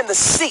sitting in the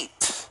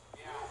seat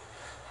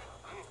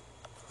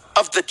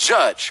of the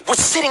judge. We're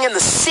sitting in the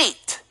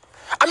seat.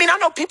 I mean, I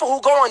know people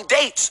who go on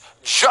dates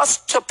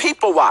just to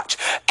people watch,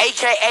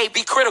 AKA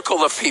be critical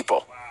of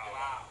people.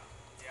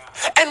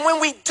 And when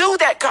we do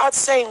that, God's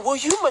saying, will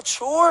you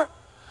mature?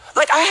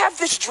 Like, I have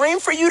this dream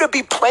for you to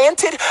be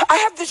planted. I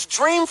have this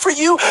dream for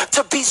you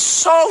to be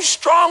so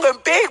strong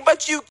and big,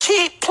 but you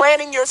keep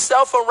planting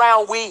yourself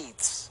around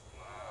weeds.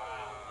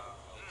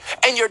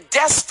 And your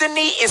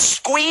destiny is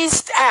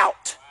squeezed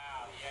out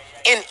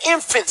in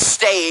infant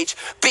stage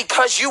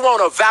because you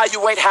won't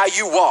evaluate how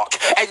you walk,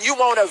 and you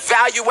won't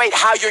evaluate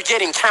how you're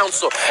getting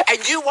counsel,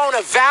 and you won't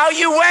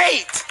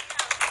evaluate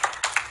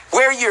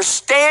where you're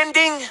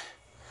standing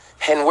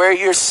and where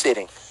you're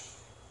sitting.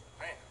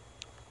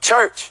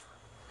 Church,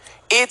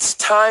 it's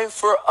time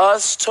for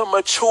us to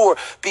mature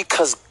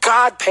because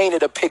God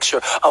painted a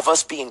picture of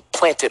us being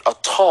planted, a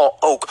tall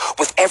oak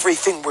with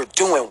everything we're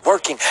doing,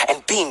 working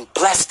and being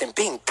blessed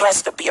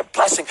to be a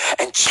blessing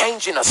and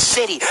changing a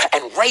city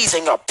and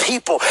raising up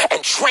people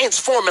and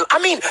transforming. I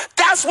mean,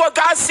 that's what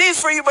God sees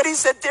for you. But he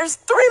said, there's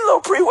 3 little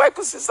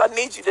prerequisites I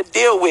need you to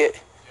deal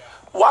with.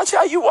 Watch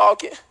how you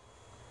walk it.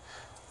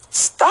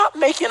 Stop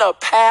making a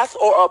path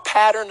or a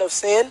pattern of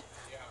sin.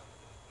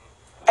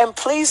 And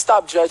please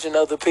stop judging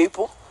other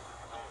people.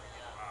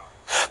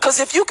 Because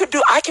if you could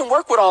do, I can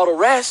work with all the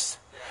rest.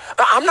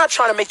 I'm not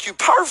trying to make you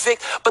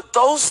perfect, but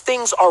those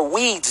things are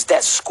weeds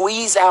that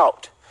squeeze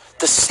out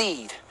the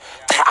seed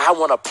that I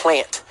want to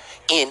plant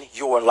in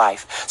your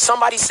life.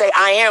 Somebody say,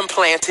 I am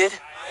planted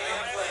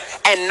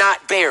and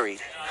not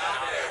buried,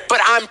 but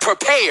I'm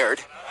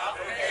prepared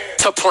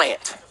to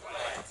plant.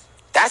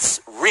 That's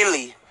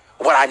really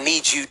what I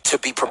need you to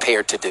be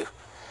prepared to do.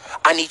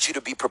 I need you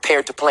to be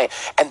prepared to plant.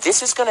 And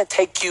this is going to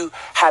take you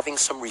having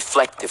some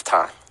reflective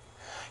time.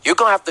 You're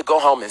going to have to go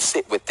home and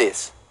sit with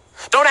this.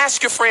 Don't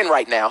ask your friend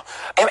right now.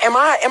 Am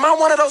I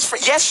one of those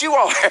friends? Yes, you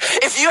are.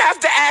 If you have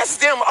to ask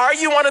them, are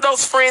you one of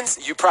those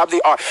friends? You probably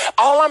are.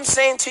 All I'm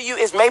saying to you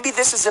is maybe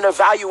this is an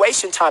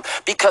evaluation time,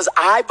 because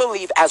I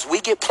believe as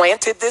we get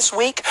planted this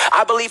week,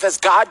 I believe as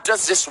God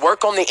does this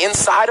work on the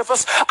inside of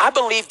us, I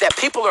believe that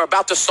people are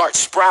about to start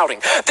sprouting,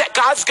 that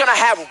God's going to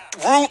have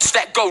roots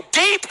that go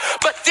deep,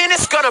 but then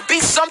it's going to be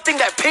something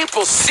that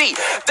people see,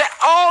 that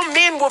all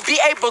men will be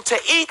able to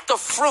eat the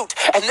fruit.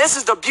 And this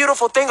is the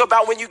beautiful thing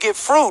about when you get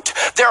fruit,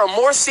 there are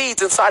more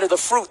seeds inside of the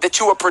fruit that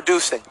you are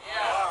producing.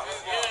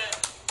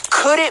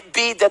 Could it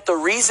be that the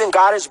reason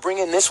God is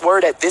bringing this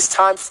word at this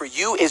time for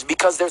you is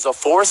because there's a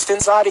forest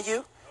inside of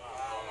you?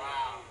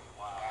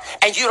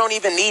 And you don't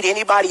even need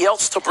anybody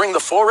else to bring the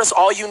forest.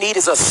 All you need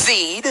is a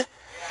seed,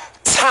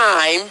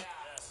 time,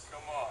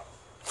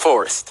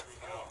 forest.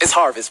 It's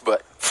harvest,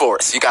 but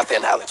forest. You got the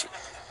analogy.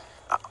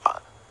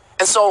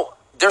 And so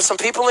there's some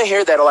people in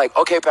here that are like,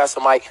 okay, Pastor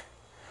Mike,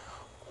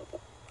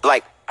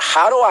 like,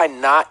 how do I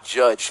not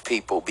judge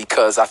people?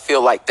 Because I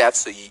feel like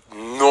that's a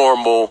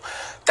normal,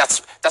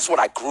 that's what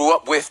I grew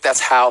up with.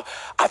 That's how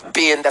I've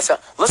been.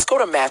 Let's go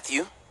to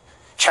Matthew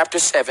chapter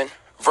 7,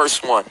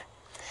 verse 1.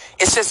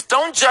 It says,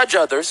 don't judge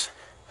others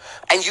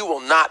and you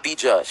will not be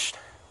judged,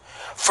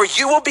 for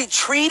you will be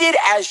treated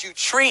as you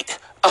treat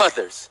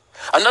others.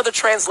 Another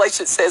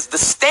translation says the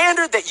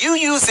standard that you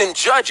use in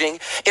judging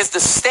is the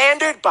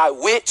standard by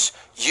which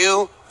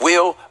you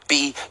will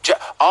be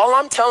judged. All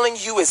I'm telling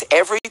you is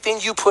everything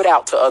you put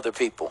out to other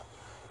people,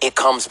 it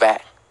comes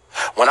back.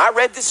 When I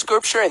read this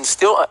scripture and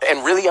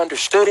really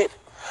understood it,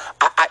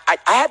 I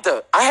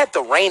had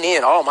to rein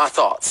in all my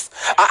thoughts.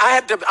 I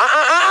had to,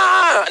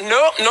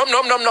 no.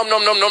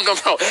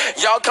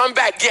 Y'all come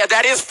back. Yeah,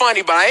 that is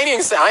funny, but I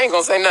ain't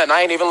gonna say nothing.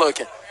 I ain't even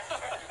looking.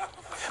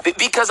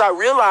 Because I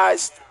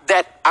realized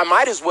that I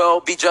might as well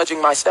be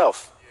judging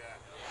myself.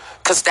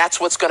 Because that's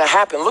what's going to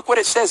happen. Look what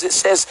it says. It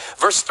says,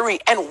 verse 3,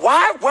 and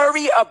why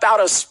worry about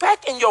a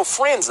speck in your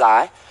friend's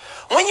eye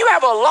when you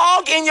have a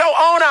log in your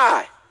own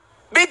eye?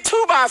 Big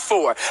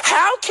 2x4.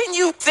 How can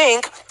you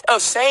think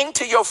of saying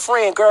to your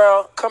friend,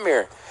 girl, come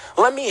here,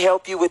 let me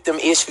help you with them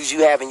issues you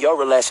have in your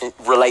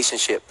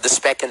relationship, the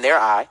speck in their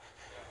eye,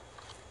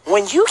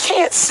 when you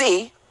can't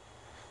see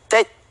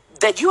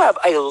that you have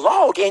a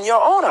log in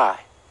your own eye?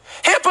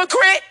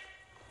 Hypocrite!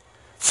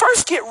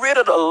 First, get rid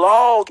of the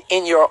log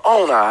in your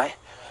own eye.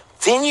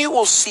 Then you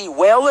will see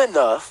well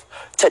enough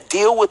to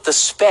deal with the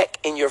speck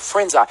in your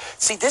friend's eye.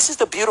 See, this is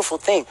the beautiful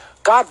thing.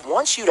 God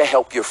wants you to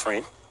help your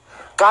friend.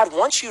 God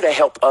wants you to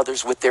help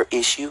others with their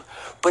issue,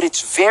 but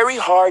it's very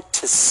hard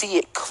to see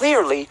it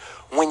clearly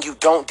when you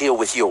don't deal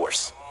with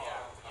yours.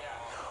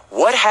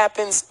 What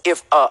happens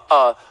if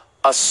a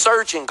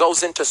surgeon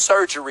goes into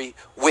surgery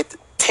with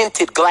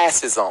tinted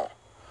glasses on?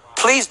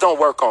 Please don't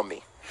work on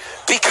me.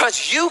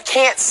 Because you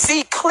can't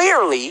see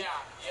clearly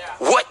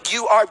what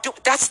you are doing.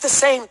 That's the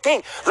same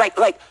thing.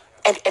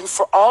 And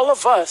for all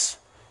of us,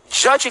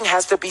 judging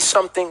has to be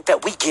something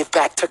that we give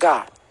back to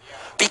God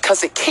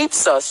because it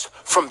keeps us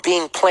from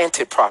being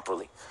planted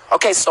properly.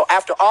 Okay, so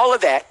after all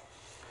of that,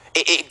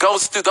 it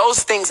goes through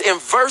those things in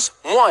verse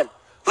 1.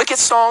 Look at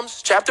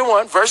Psalms chapter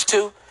 1, verse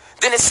 2.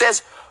 Then it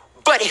says,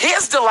 but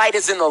his delight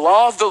is in the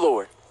law of the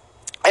Lord,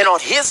 and on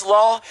his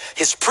law,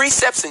 his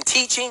precepts and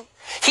teaching,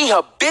 he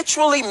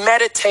habitually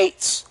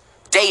meditates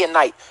day and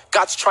night.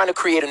 God's trying to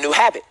create a new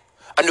habit,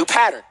 a new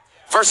pattern.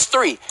 Verse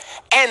 3,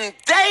 and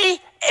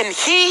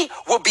he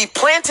will be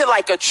planted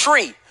like a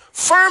tree,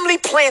 firmly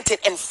planted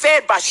and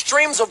fed by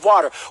streams of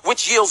water,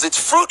 which yields its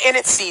fruit in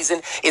its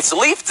season. Its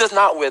leaf does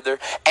not wither,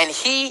 and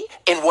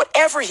in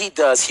whatever he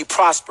does, he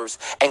prospers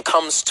and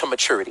comes to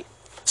maturity.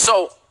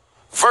 So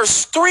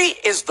verse 3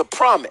 is the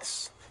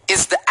promise,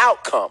 is the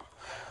outcome.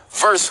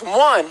 Verse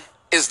 1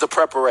 is the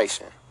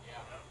preparation.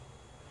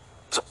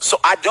 So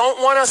I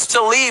don't want us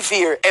to leave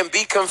here and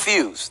be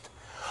confused.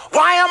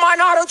 Why am I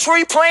not a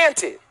tree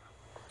planted?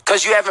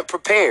 Because you haven't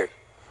prepared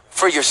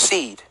for your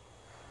seed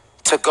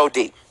to go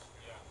deep.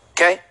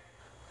 Okay?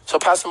 So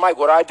Pastor Mike,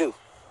 what do I do?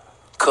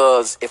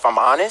 Because if I'm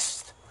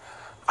honest,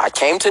 I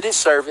came to this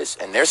service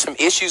and there's some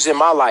issues in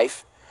my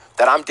life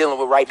that I'm dealing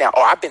with right now.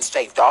 Oh, I've been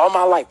saved all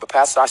my life, but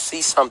Pastor, I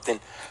see something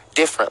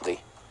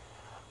differently.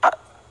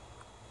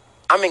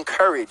 I'm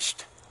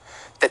encouraged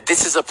that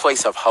this is a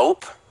place of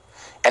hope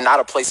and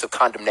not a place of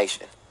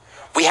condemnation.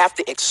 We have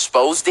to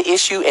expose the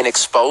issue and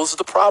expose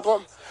the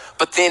problem,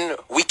 but then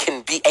we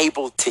can be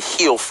able to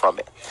heal from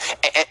it.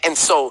 And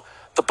so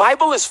the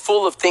Bible is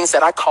full of things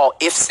that I call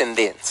ifs and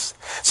thens.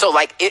 So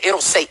like it'll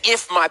say,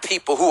 if my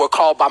people who are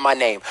called by my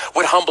name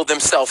would humble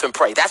themselves and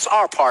pray, that's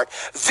our part,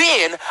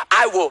 then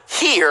I will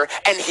hear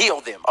and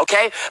heal them.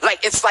 Okay.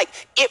 It's like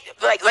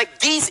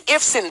these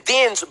ifs and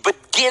thens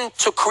begin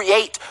to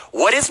create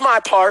what is my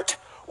part,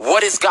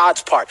 what is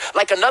God's part.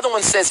 Like another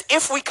one says,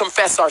 if we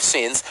confess our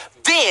sins,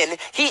 then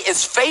he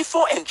is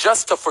faithful and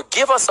just to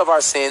forgive us of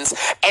our sins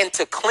and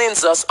to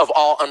cleanse us of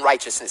all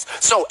unrighteousness.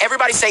 So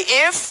everybody say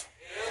if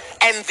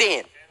and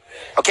then.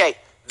 Okay,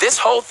 this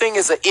whole thing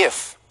is a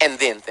if and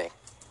then thing.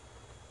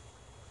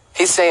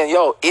 He's saying,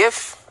 yo,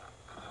 if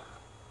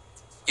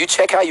you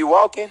check how you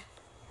walking,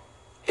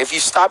 if you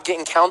stop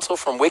getting counsel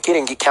from wicked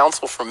and get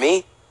counsel from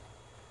me,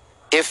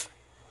 if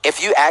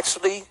you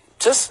actually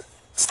just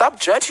stop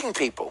judging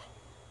people,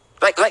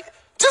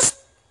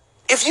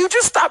 if you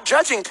just stop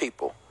judging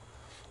people,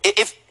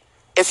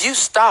 if you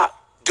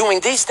stop doing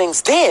these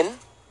things, then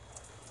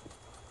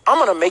I'm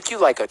going to make you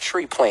like a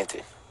tree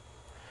planted,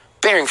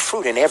 bearing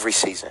fruit in every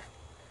season.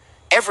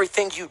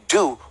 Everything you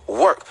do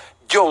work.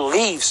 Your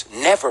leaves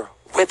never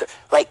wither.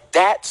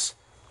 That's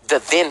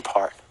the then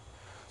part.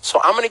 So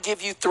I'm going to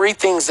give you 3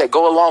 things that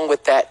go along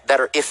with that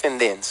are if and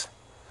thens.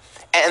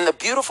 And the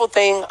beautiful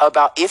thing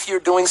about if you're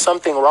doing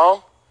something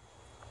wrong,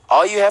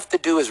 all you have to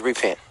do is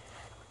repent.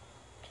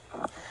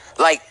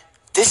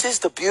 This is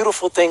the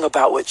beautiful thing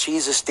about what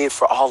Jesus did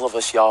for all of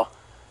us, y'all,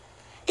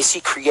 is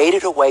he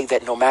created a way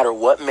that no matter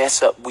what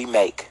mess up we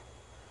make,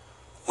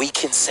 we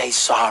can say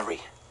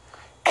sorry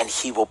and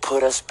he will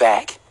put us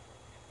back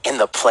in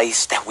the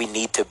place that we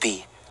need to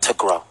be to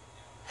grow.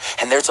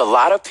 And there's a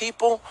lot of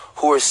people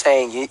who are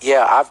saying,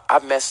 yeah,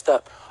 I've messed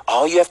up.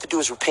 All you have to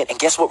do is repent. And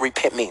guess what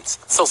repent means?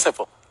 So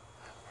simple.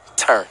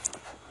 Turn.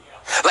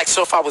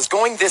 So if I was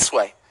going this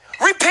way,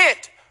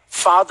 repent.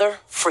 Father,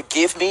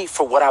 forgive me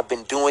for what I've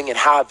been doing and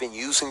how I've been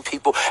using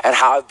people and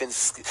how I've been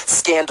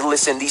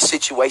scandalous in these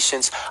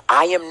situations.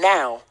 I am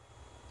now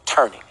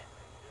turning.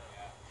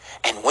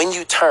 And when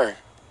you turn,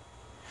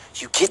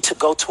 you get to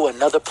go to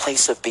another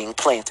place of being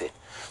planted.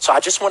 So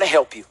I just want to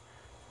help you.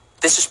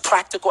 This is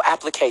practical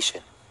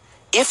application.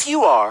 If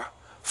you are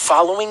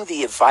following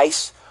the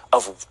advice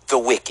of the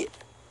wicked,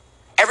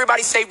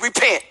 everybody say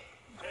repent.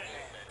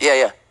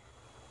 Yeah.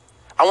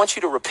 I want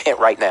you to repent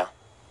right now.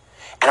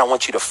 And I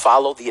want you to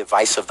follow the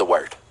advice of the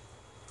word.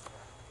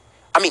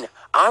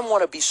 I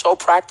want to be so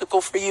practical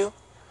for you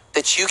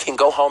that you can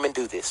go home and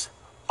do this.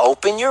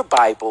 Open your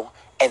Bible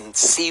and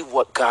see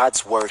what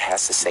God's word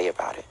has to say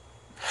about it.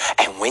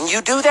 And when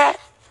you do that,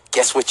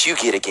 guess what you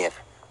get again?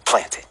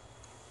 Planted.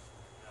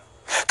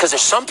 Because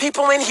there's some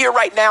people in here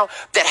right now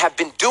that have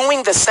been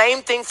doing the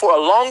same thing for a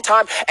long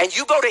time. And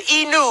you go to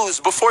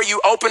e-news before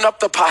you open up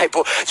the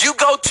Bible. You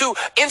go to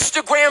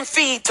Instagram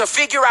feed to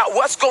figure out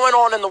what's going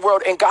on in the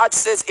world. And God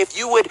says, if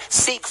you would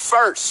seek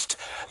first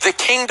the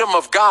kingdom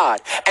of God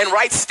and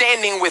right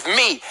standing with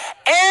me,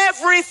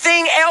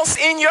 everything else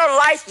in your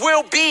life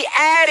will be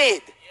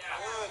added.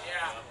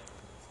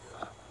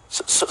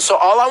 So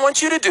all I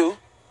want you to do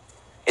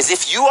is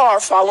if you are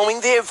following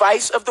the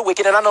advice of the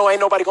wicked, and I know ain't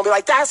nobody gonna be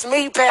like, that's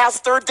me,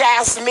 Pastor,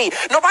 that's me.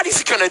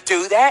 Nobody's gonna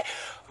do that.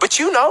 But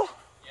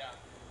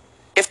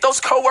if those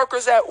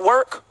coworkers at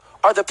work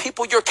are the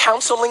people you're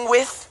counseling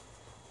with,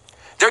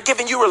 they're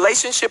giving you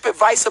relationship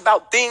advice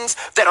about things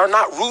that are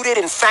not rooted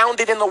and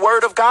founded in the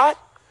word of God,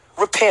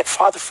 repent.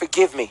 Father,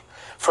 forgive me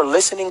for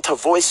listening to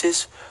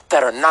voices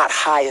that are not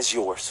high as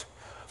yours.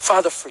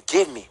 Father,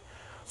 forgive me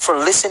for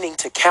listening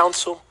to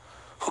counsel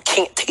who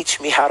can't teach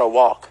me how to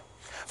walk.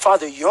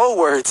 Father, your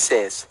word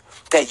says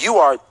that you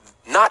are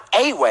not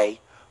a way,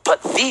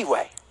 but the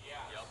way,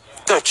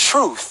 the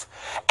truth,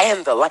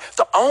 and the life.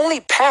 The only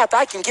path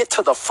I can get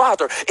to the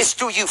Father is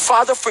through you.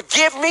 Father,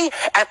 forgive me,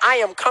 and I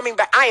am coming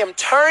back. I am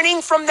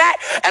turning from that,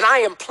 and I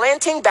am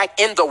planting back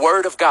in the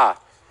word of God.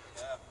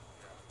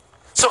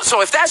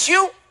 So if that's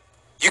you,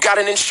 you got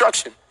an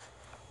instruction.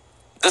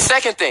 The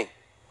second thing,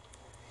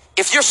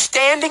 if you're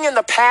standing in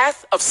the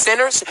path of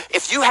sinners,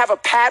 if you have a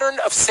pattern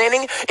of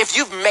sinning, if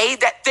you've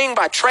made that thing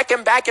by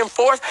trekking back and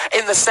forth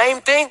in the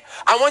same thing,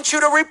 I want you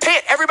to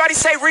repent. Everybody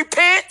say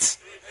repent.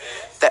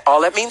 That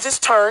all that means is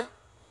turn.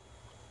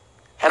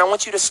 And I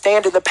want you to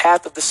stand in the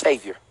path of the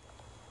Savior.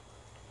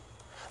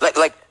 Like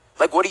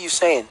what are you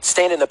saying?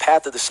 Stand in the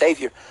path of the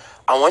Savior.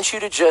 I want you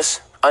to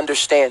just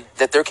understand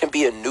that there can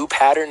be a new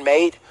pattern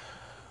made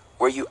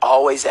where you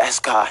always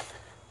ask God,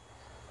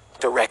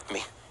 direct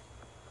me.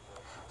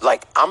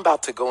 Like, I'm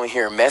about to go in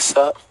here and mess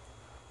up.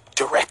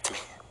 Direct me.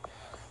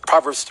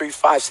 Proverbs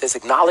 3:5 says,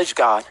 acknowledge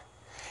God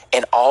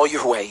in all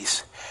your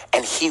ways,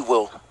 and he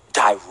will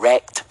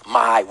direct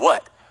my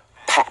what?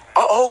 Path.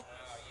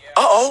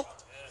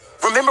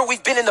 Remember,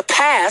 we've been in the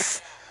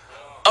path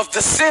of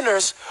the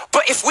sinners,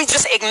 but if we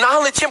just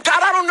acknowledge him,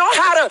 God, I don't know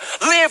how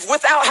to live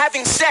without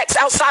having sex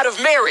outside of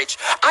marriage.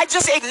 I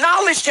just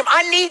acknowledged him.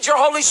 I need your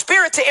Holy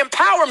Spirit to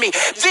empower me.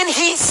 Then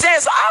he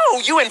says,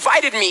 oh, you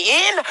invited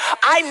me in.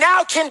 I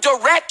now can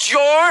direct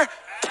your...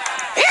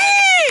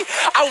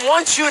 I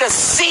want you to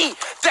see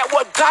that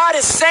what God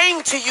is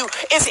saying to you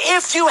is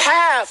if you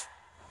have,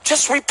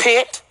 just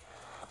repent,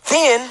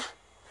 then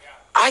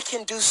I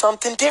can do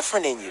something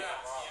different in you.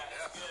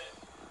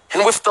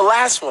 And with the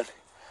last one,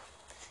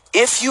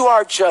 if you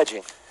are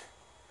judging,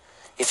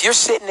 if you're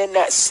sitting in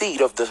that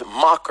seat of the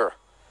mocker,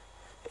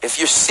 if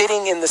you're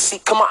sitting in the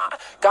seat, come on,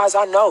 guys,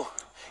 I know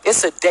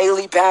it's a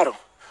daily battle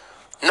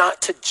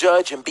not to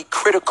judge and be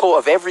critical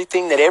of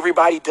everything that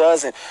everybody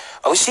does. And,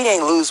 oh, she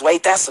ain't lose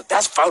weight. That's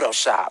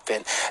Photoshop.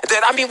 And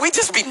then, I mean, we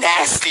just be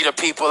nasty to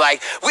people.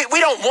 Like, we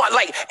don't want,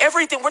 like,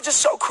 everything. We're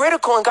just so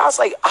critical. And God's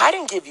like, I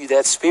didn't give you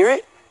that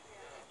spirit.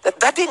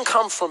 That didn't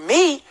come from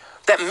me.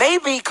 That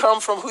maybe come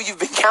from who you've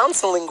been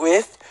counseling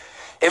with.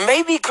 It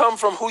maybe come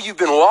from who you've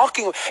been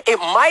walking with. It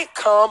might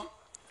come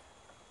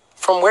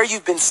from where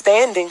you've been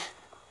standing.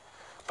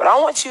 But I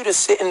want you to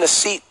sit in the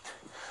seat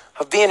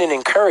of being an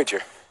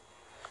encourager.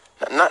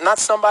 Not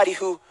somebody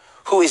who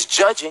is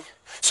judging.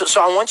 So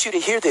I want you to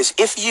hear this.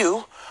 If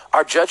you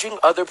are judging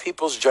other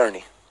people's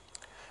journey,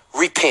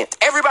 repent.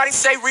 Everybody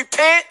say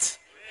repent.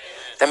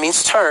 That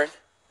means turn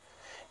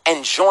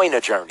and join a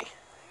journey.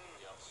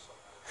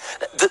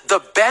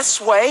 The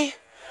best way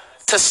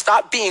to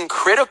stop being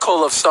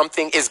critical of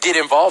something is get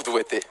involved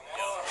with it.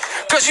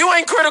 Because you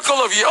ain't critical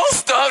of your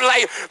stuff.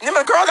 Like,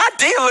 girl, I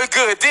did look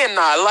good, didn't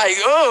I? Like,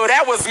 oh,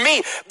 that was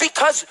me.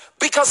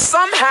 Because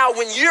somehow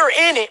when you're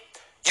in it,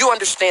 you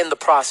understand the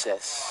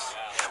process.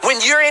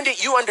 When you're in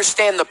it, you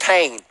understand the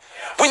pain.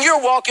 When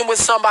you're walking with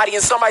somebody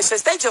and somebody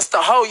says, they just a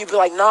hoe, you be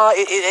like, nah,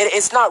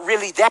 it's not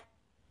really that.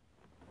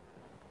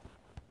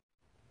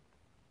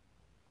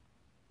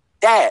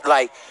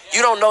 Like,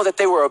 you don't know that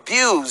they were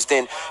abused,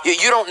 and you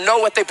don't know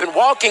what they've been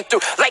walking through.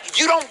 Like,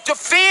 you don't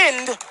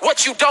defend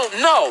what you don't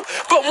know.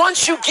 But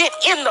once you get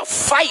in the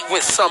fight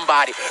with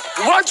somebody,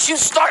 once you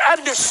start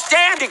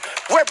understanding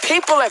where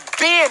people have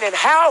been and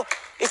how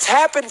it's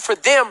happened for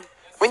them,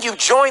 when you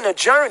join a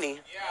journey,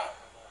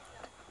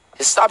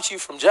 it stops you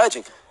from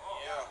judging.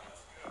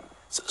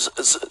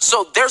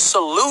 So there's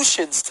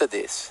solutions to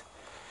this.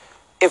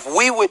 If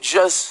we would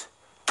just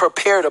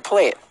prepare to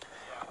plan.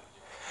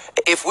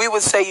 If we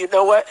would say, you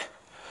know what?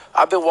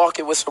 I've been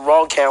walking with some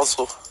wrong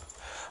counsel.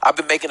 I've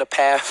been making a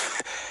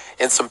path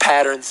and some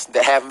patterns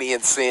that have me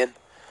in sin.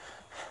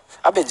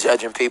 I've been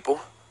judging people.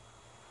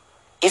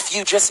 If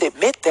you just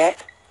admit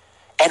that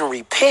and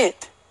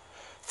repent,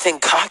 then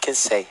God can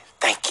say,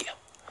 thank you.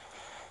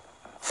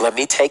 Let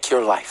me take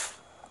your life.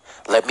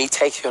 Let me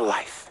take your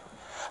life.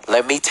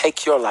 Let me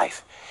take your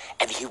life.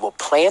 And he will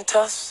plant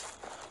us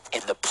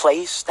in the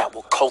place that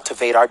will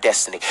cultivate our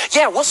destiny.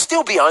 Yeah, we'll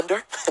still be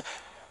under.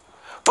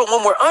 But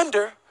when we're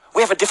under,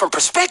 we have a different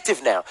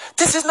perspective now.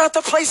 This is not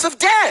the place of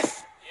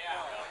death.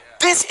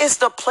 This is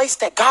the place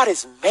that God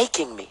is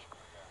making me.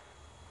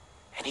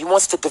 And he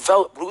wants to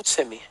develop roots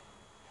in me.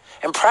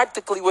 And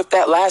practically with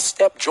that last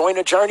step, join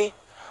a journey,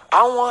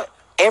 I want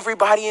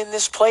everybody in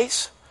this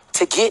place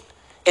to get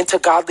into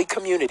godly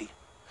community.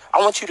 I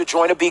want you to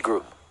join a B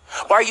group.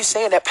 Why are you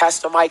saying that,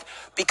 Pastor Mike?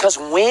 Because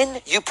when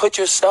you put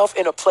yourself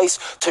in a place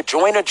to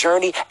join a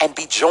journey and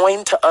be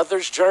joined to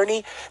others'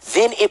 journey,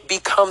 then it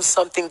becomes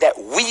something that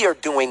we are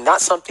doing, not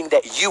something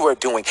that you are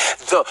doing.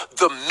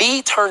 The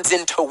me turns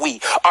into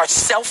we. Our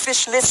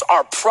selfishness,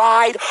 our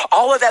pride,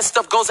 all of that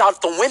stuff goes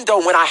out the window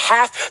when I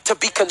have to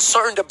be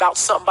concerned about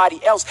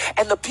somebody else.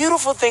 And the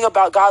beautiful thing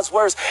about God's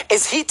words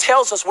is he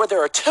tells us where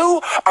there are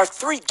 2 or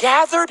 3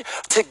 gathered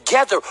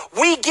together,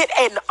 we get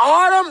an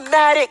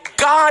automatic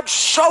God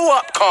show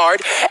up card.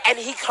 And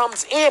he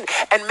comes in.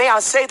 And may I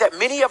say that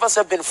many of us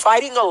have been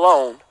fighting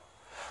alone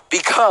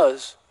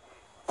because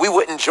we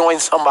wouldn't join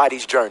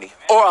somebody's journey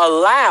or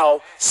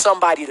allow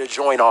somebody to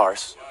join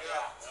ours.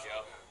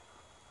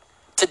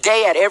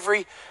 Today at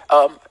every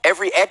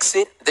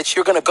exit that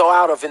you're going to go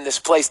out of in this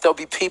place, there'll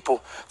be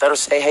people that'll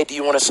say, hey, do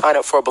you want to sign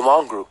up for a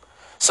Belong group?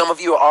 Some of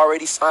you are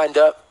already signed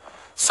up.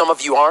 Some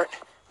of you aren't.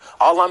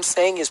 All I'm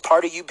saying is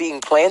part of you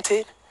being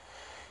planted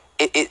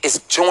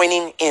is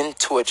joining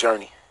into a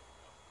journey.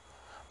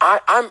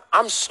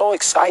 I'm so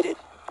excited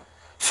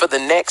for the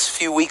next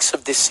few weeks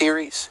of this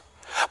series.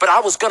 But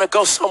I was going to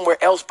go somewhere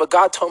else, but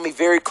God told me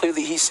very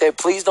clearly, he said,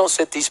 please don't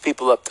set these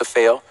people up to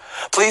fail.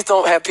 Please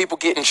don't have people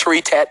getting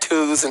tree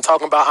tattoos and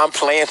talking about I'm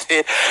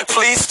planted.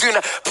 Please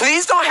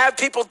don't have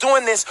people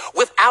doing this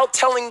without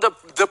telling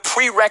the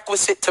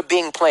prerequisite to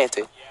being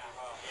planted.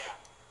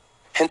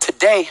 And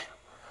today,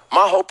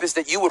 my hope is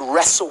that you would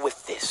wrestle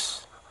with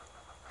this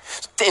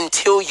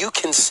until you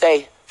can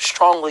say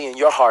strongly in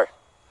your heart,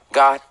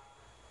 God,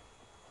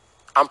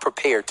 I'm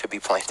prepared to be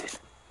planted.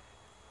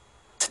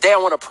 Today, I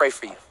want to pray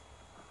for you.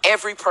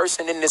 Every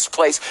person in this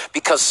place,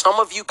 because some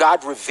of you,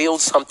 God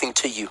revealed something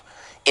to you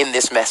in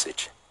this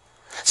message.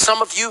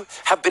 Some of you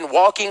have been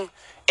walking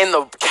in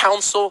the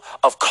counsel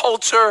of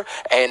culture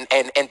and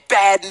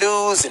bad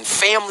news and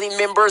family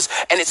members,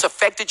 and it's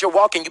affected your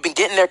walk, and you've been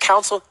getting their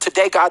counsel.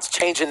 Today, God's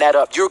changing that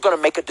up. You're going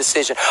to make a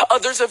decision.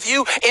 Others of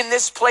you in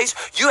this place,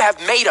 you have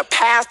made a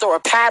path or a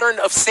pattern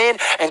of sin,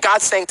 and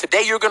God's saying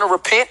today you're going to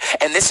repent,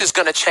 and this is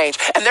going to change.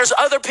 And there's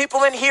other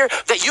people in here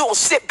that you will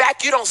sit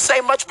back, you don't say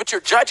much, but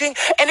you're judging,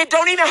 and it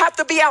don't even have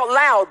to be out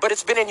loud, but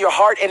it's been in your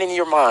heart and in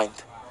your mind.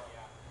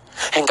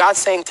 And God's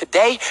saying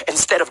today,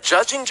 instead of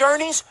judging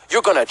journeys,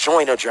 you're going to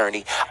join a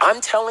journey. I'm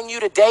telling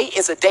you, today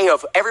is a day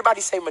of, everybody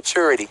say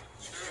maturity.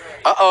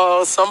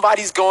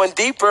 Somebody's going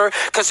deeper,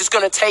 because it's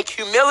going to take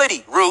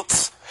humility,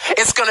 Roots.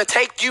 It's going to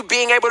take you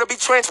being able to be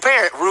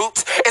transparent,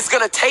 Roots. It's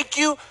going to take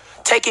you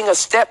taking a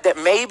step that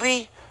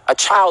maybe a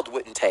child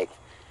wouldn't take.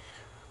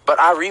 But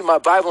I read my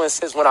Bible and it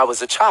says when I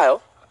was a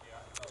child,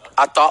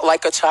 I thought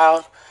like a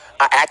child.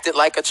 I acted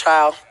like a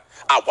child.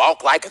 I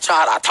walked like a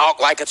child. I talked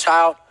like a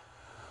child.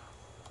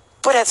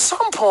 But at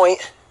some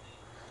point,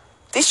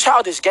 these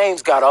childish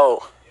games got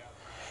old,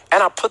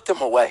 and I put them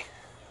away.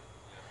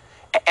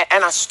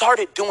 And I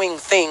started doing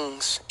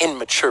things in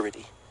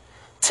maturity.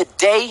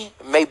 Today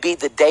may be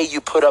the day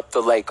you put up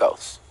the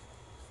Legos.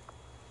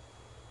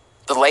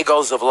 The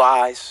Legos of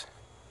lies.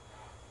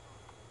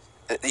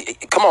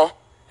 Come on.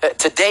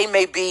 Today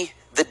may be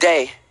the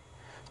day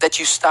that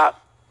you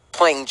stop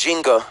playing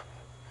Jenga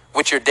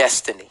with your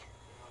destiny.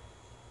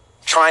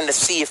 Trying to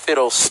see if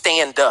it'll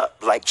stand up,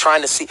 like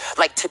trying to see,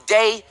 like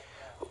today,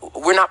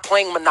 we're not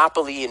playing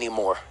Monopoly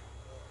anymore.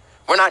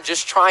 We're not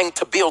just trying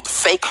to build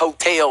fake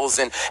hotels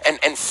and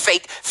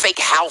fake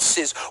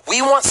houses.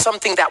 We want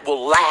something that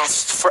will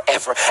last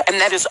forever. And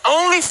that is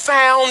only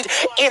found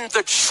in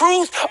the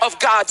truth of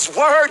God's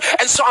word.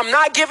 And so I'm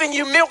not giving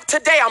you milk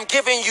today. I'm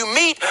giving you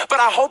meat,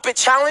 but I hope it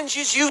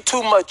challenges you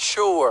to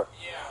mature.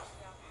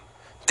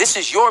 This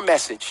is your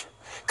message,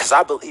 because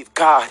I believe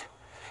God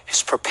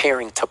is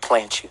preparing to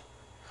plant you.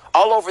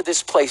 All over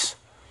this place.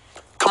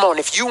 Come on,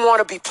 if you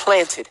want to be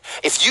planted,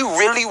 if you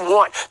really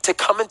want to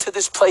come into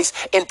this place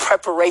in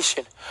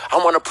preparation, I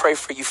want to pray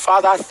for you.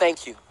 Father, I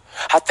thank you.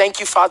 I thank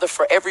you, Father,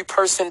 for every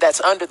person that's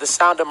under the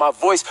sound of my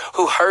voice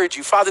who heard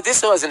you. Father,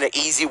 this wasn't an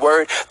easy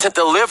word to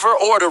deliver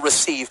or to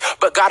receive.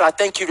 But God, I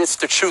thank you that's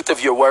the truth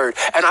of your word.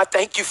 And I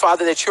thank you,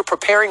 Father, that you're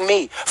preparing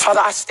me. Father,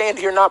 I stand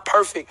here not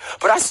perfect,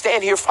 but I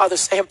stand here, Father,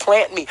 saying,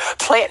 plant me,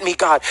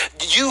 God.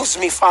 Use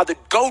me, Father.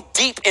 Go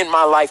deep in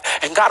my life.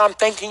 And God, I'm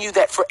thanking you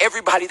that for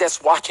everybody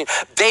that's watching,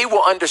 they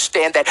will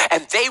understand that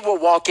and they will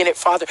walk in it,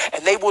 Father,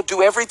 and they will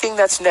do everything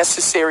that's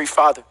necessary,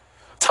 Father,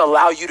 to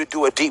allow you to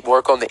do a deep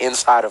work on the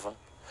inside of them.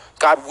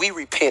 God, we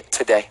repent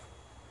today.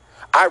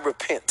 I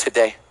repent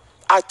today.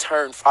 I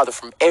turn, Father,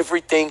 from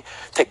everything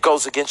that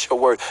goes against your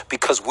word,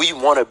 because we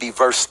want to be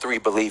verse 3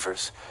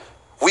 believers.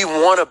 We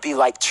want to be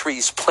like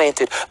trees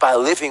planted by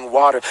living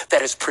water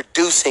that is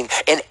producing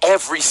in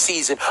every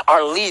season,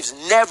 our leaves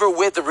never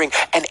withering,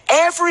 and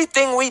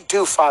everything we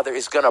do, Father,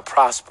 is going to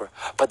prosper.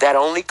 But that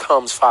only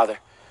comes, Father,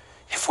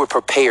 if we're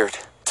prepared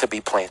to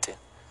be planted.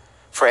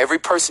 For every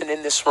person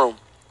in this room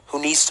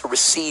who needs to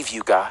receive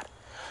you, God,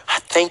 I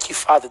thank you,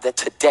 Father, that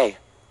today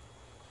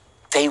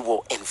they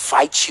will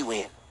invite you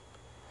in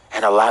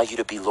and allow you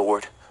to be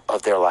Lord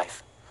of their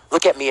life.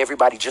 Look at me,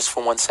 everybody, just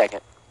for 1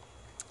 second.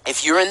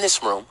 If you're in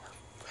this room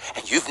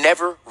and you've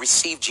never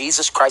received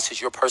Jesus Christ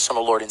as your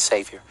personal Lord and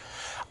Savior,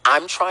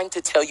 I'm trying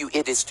to tell you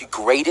it is the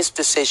greatest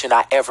decision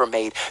I ever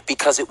made,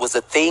 because it was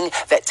a thing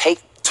that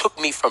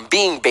took me from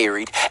being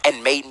buried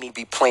and made me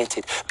be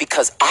planted.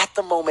 Because at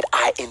the moment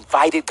I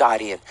invited God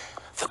in,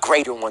 the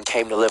greater one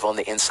came to live on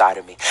the inside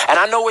of me. And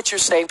I know what you're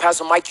saying,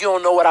 Pastor Mike, you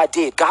don't know what I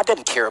did. God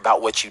doesn't care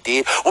about what you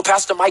did. Well,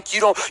 Pastor Mike,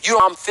 you know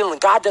how I'm feeling.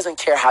 God doesn't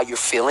care how you're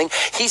feeling.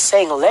 He's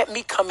saying, let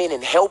me come in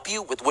and help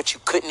you with what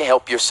you couldn't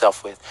help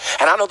yourself with.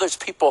 And I know there's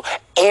people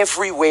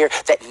everywhere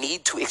that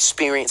need to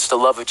experience the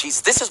love of Jesus.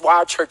 This is why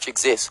our church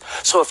exists.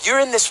 So if you're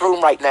in this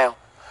room right now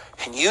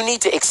and you need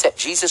to accept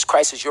Jesus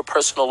Christ as your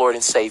personal Lord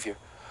and Savior,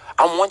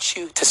 I want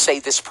you to say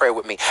this prayer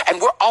with me.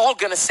 And we're all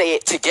going to say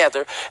it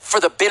together for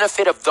the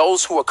benefit of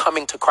those who are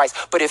coming to Christ.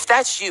 But if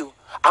that's you,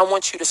 I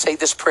want you to say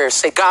this prayer.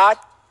 Say, God,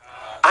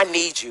 I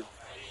need you.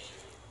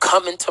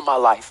 Come into my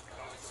life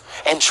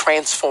and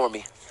transform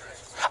me.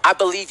 I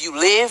believe you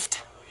lived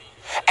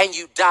and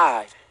you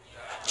died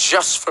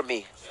just for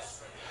me.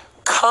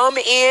 Come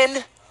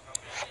in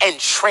and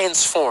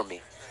transform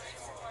me.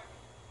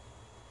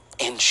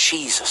 In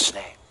Jesus'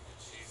 name.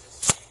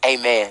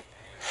 Amen.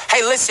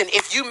 Hey, listen,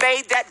 if you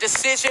made that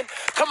decision,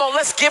 come on,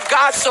 let's give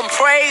God some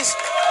praise.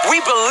 We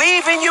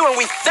believe in you and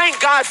we thank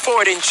God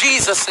for it in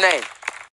Jesus' name.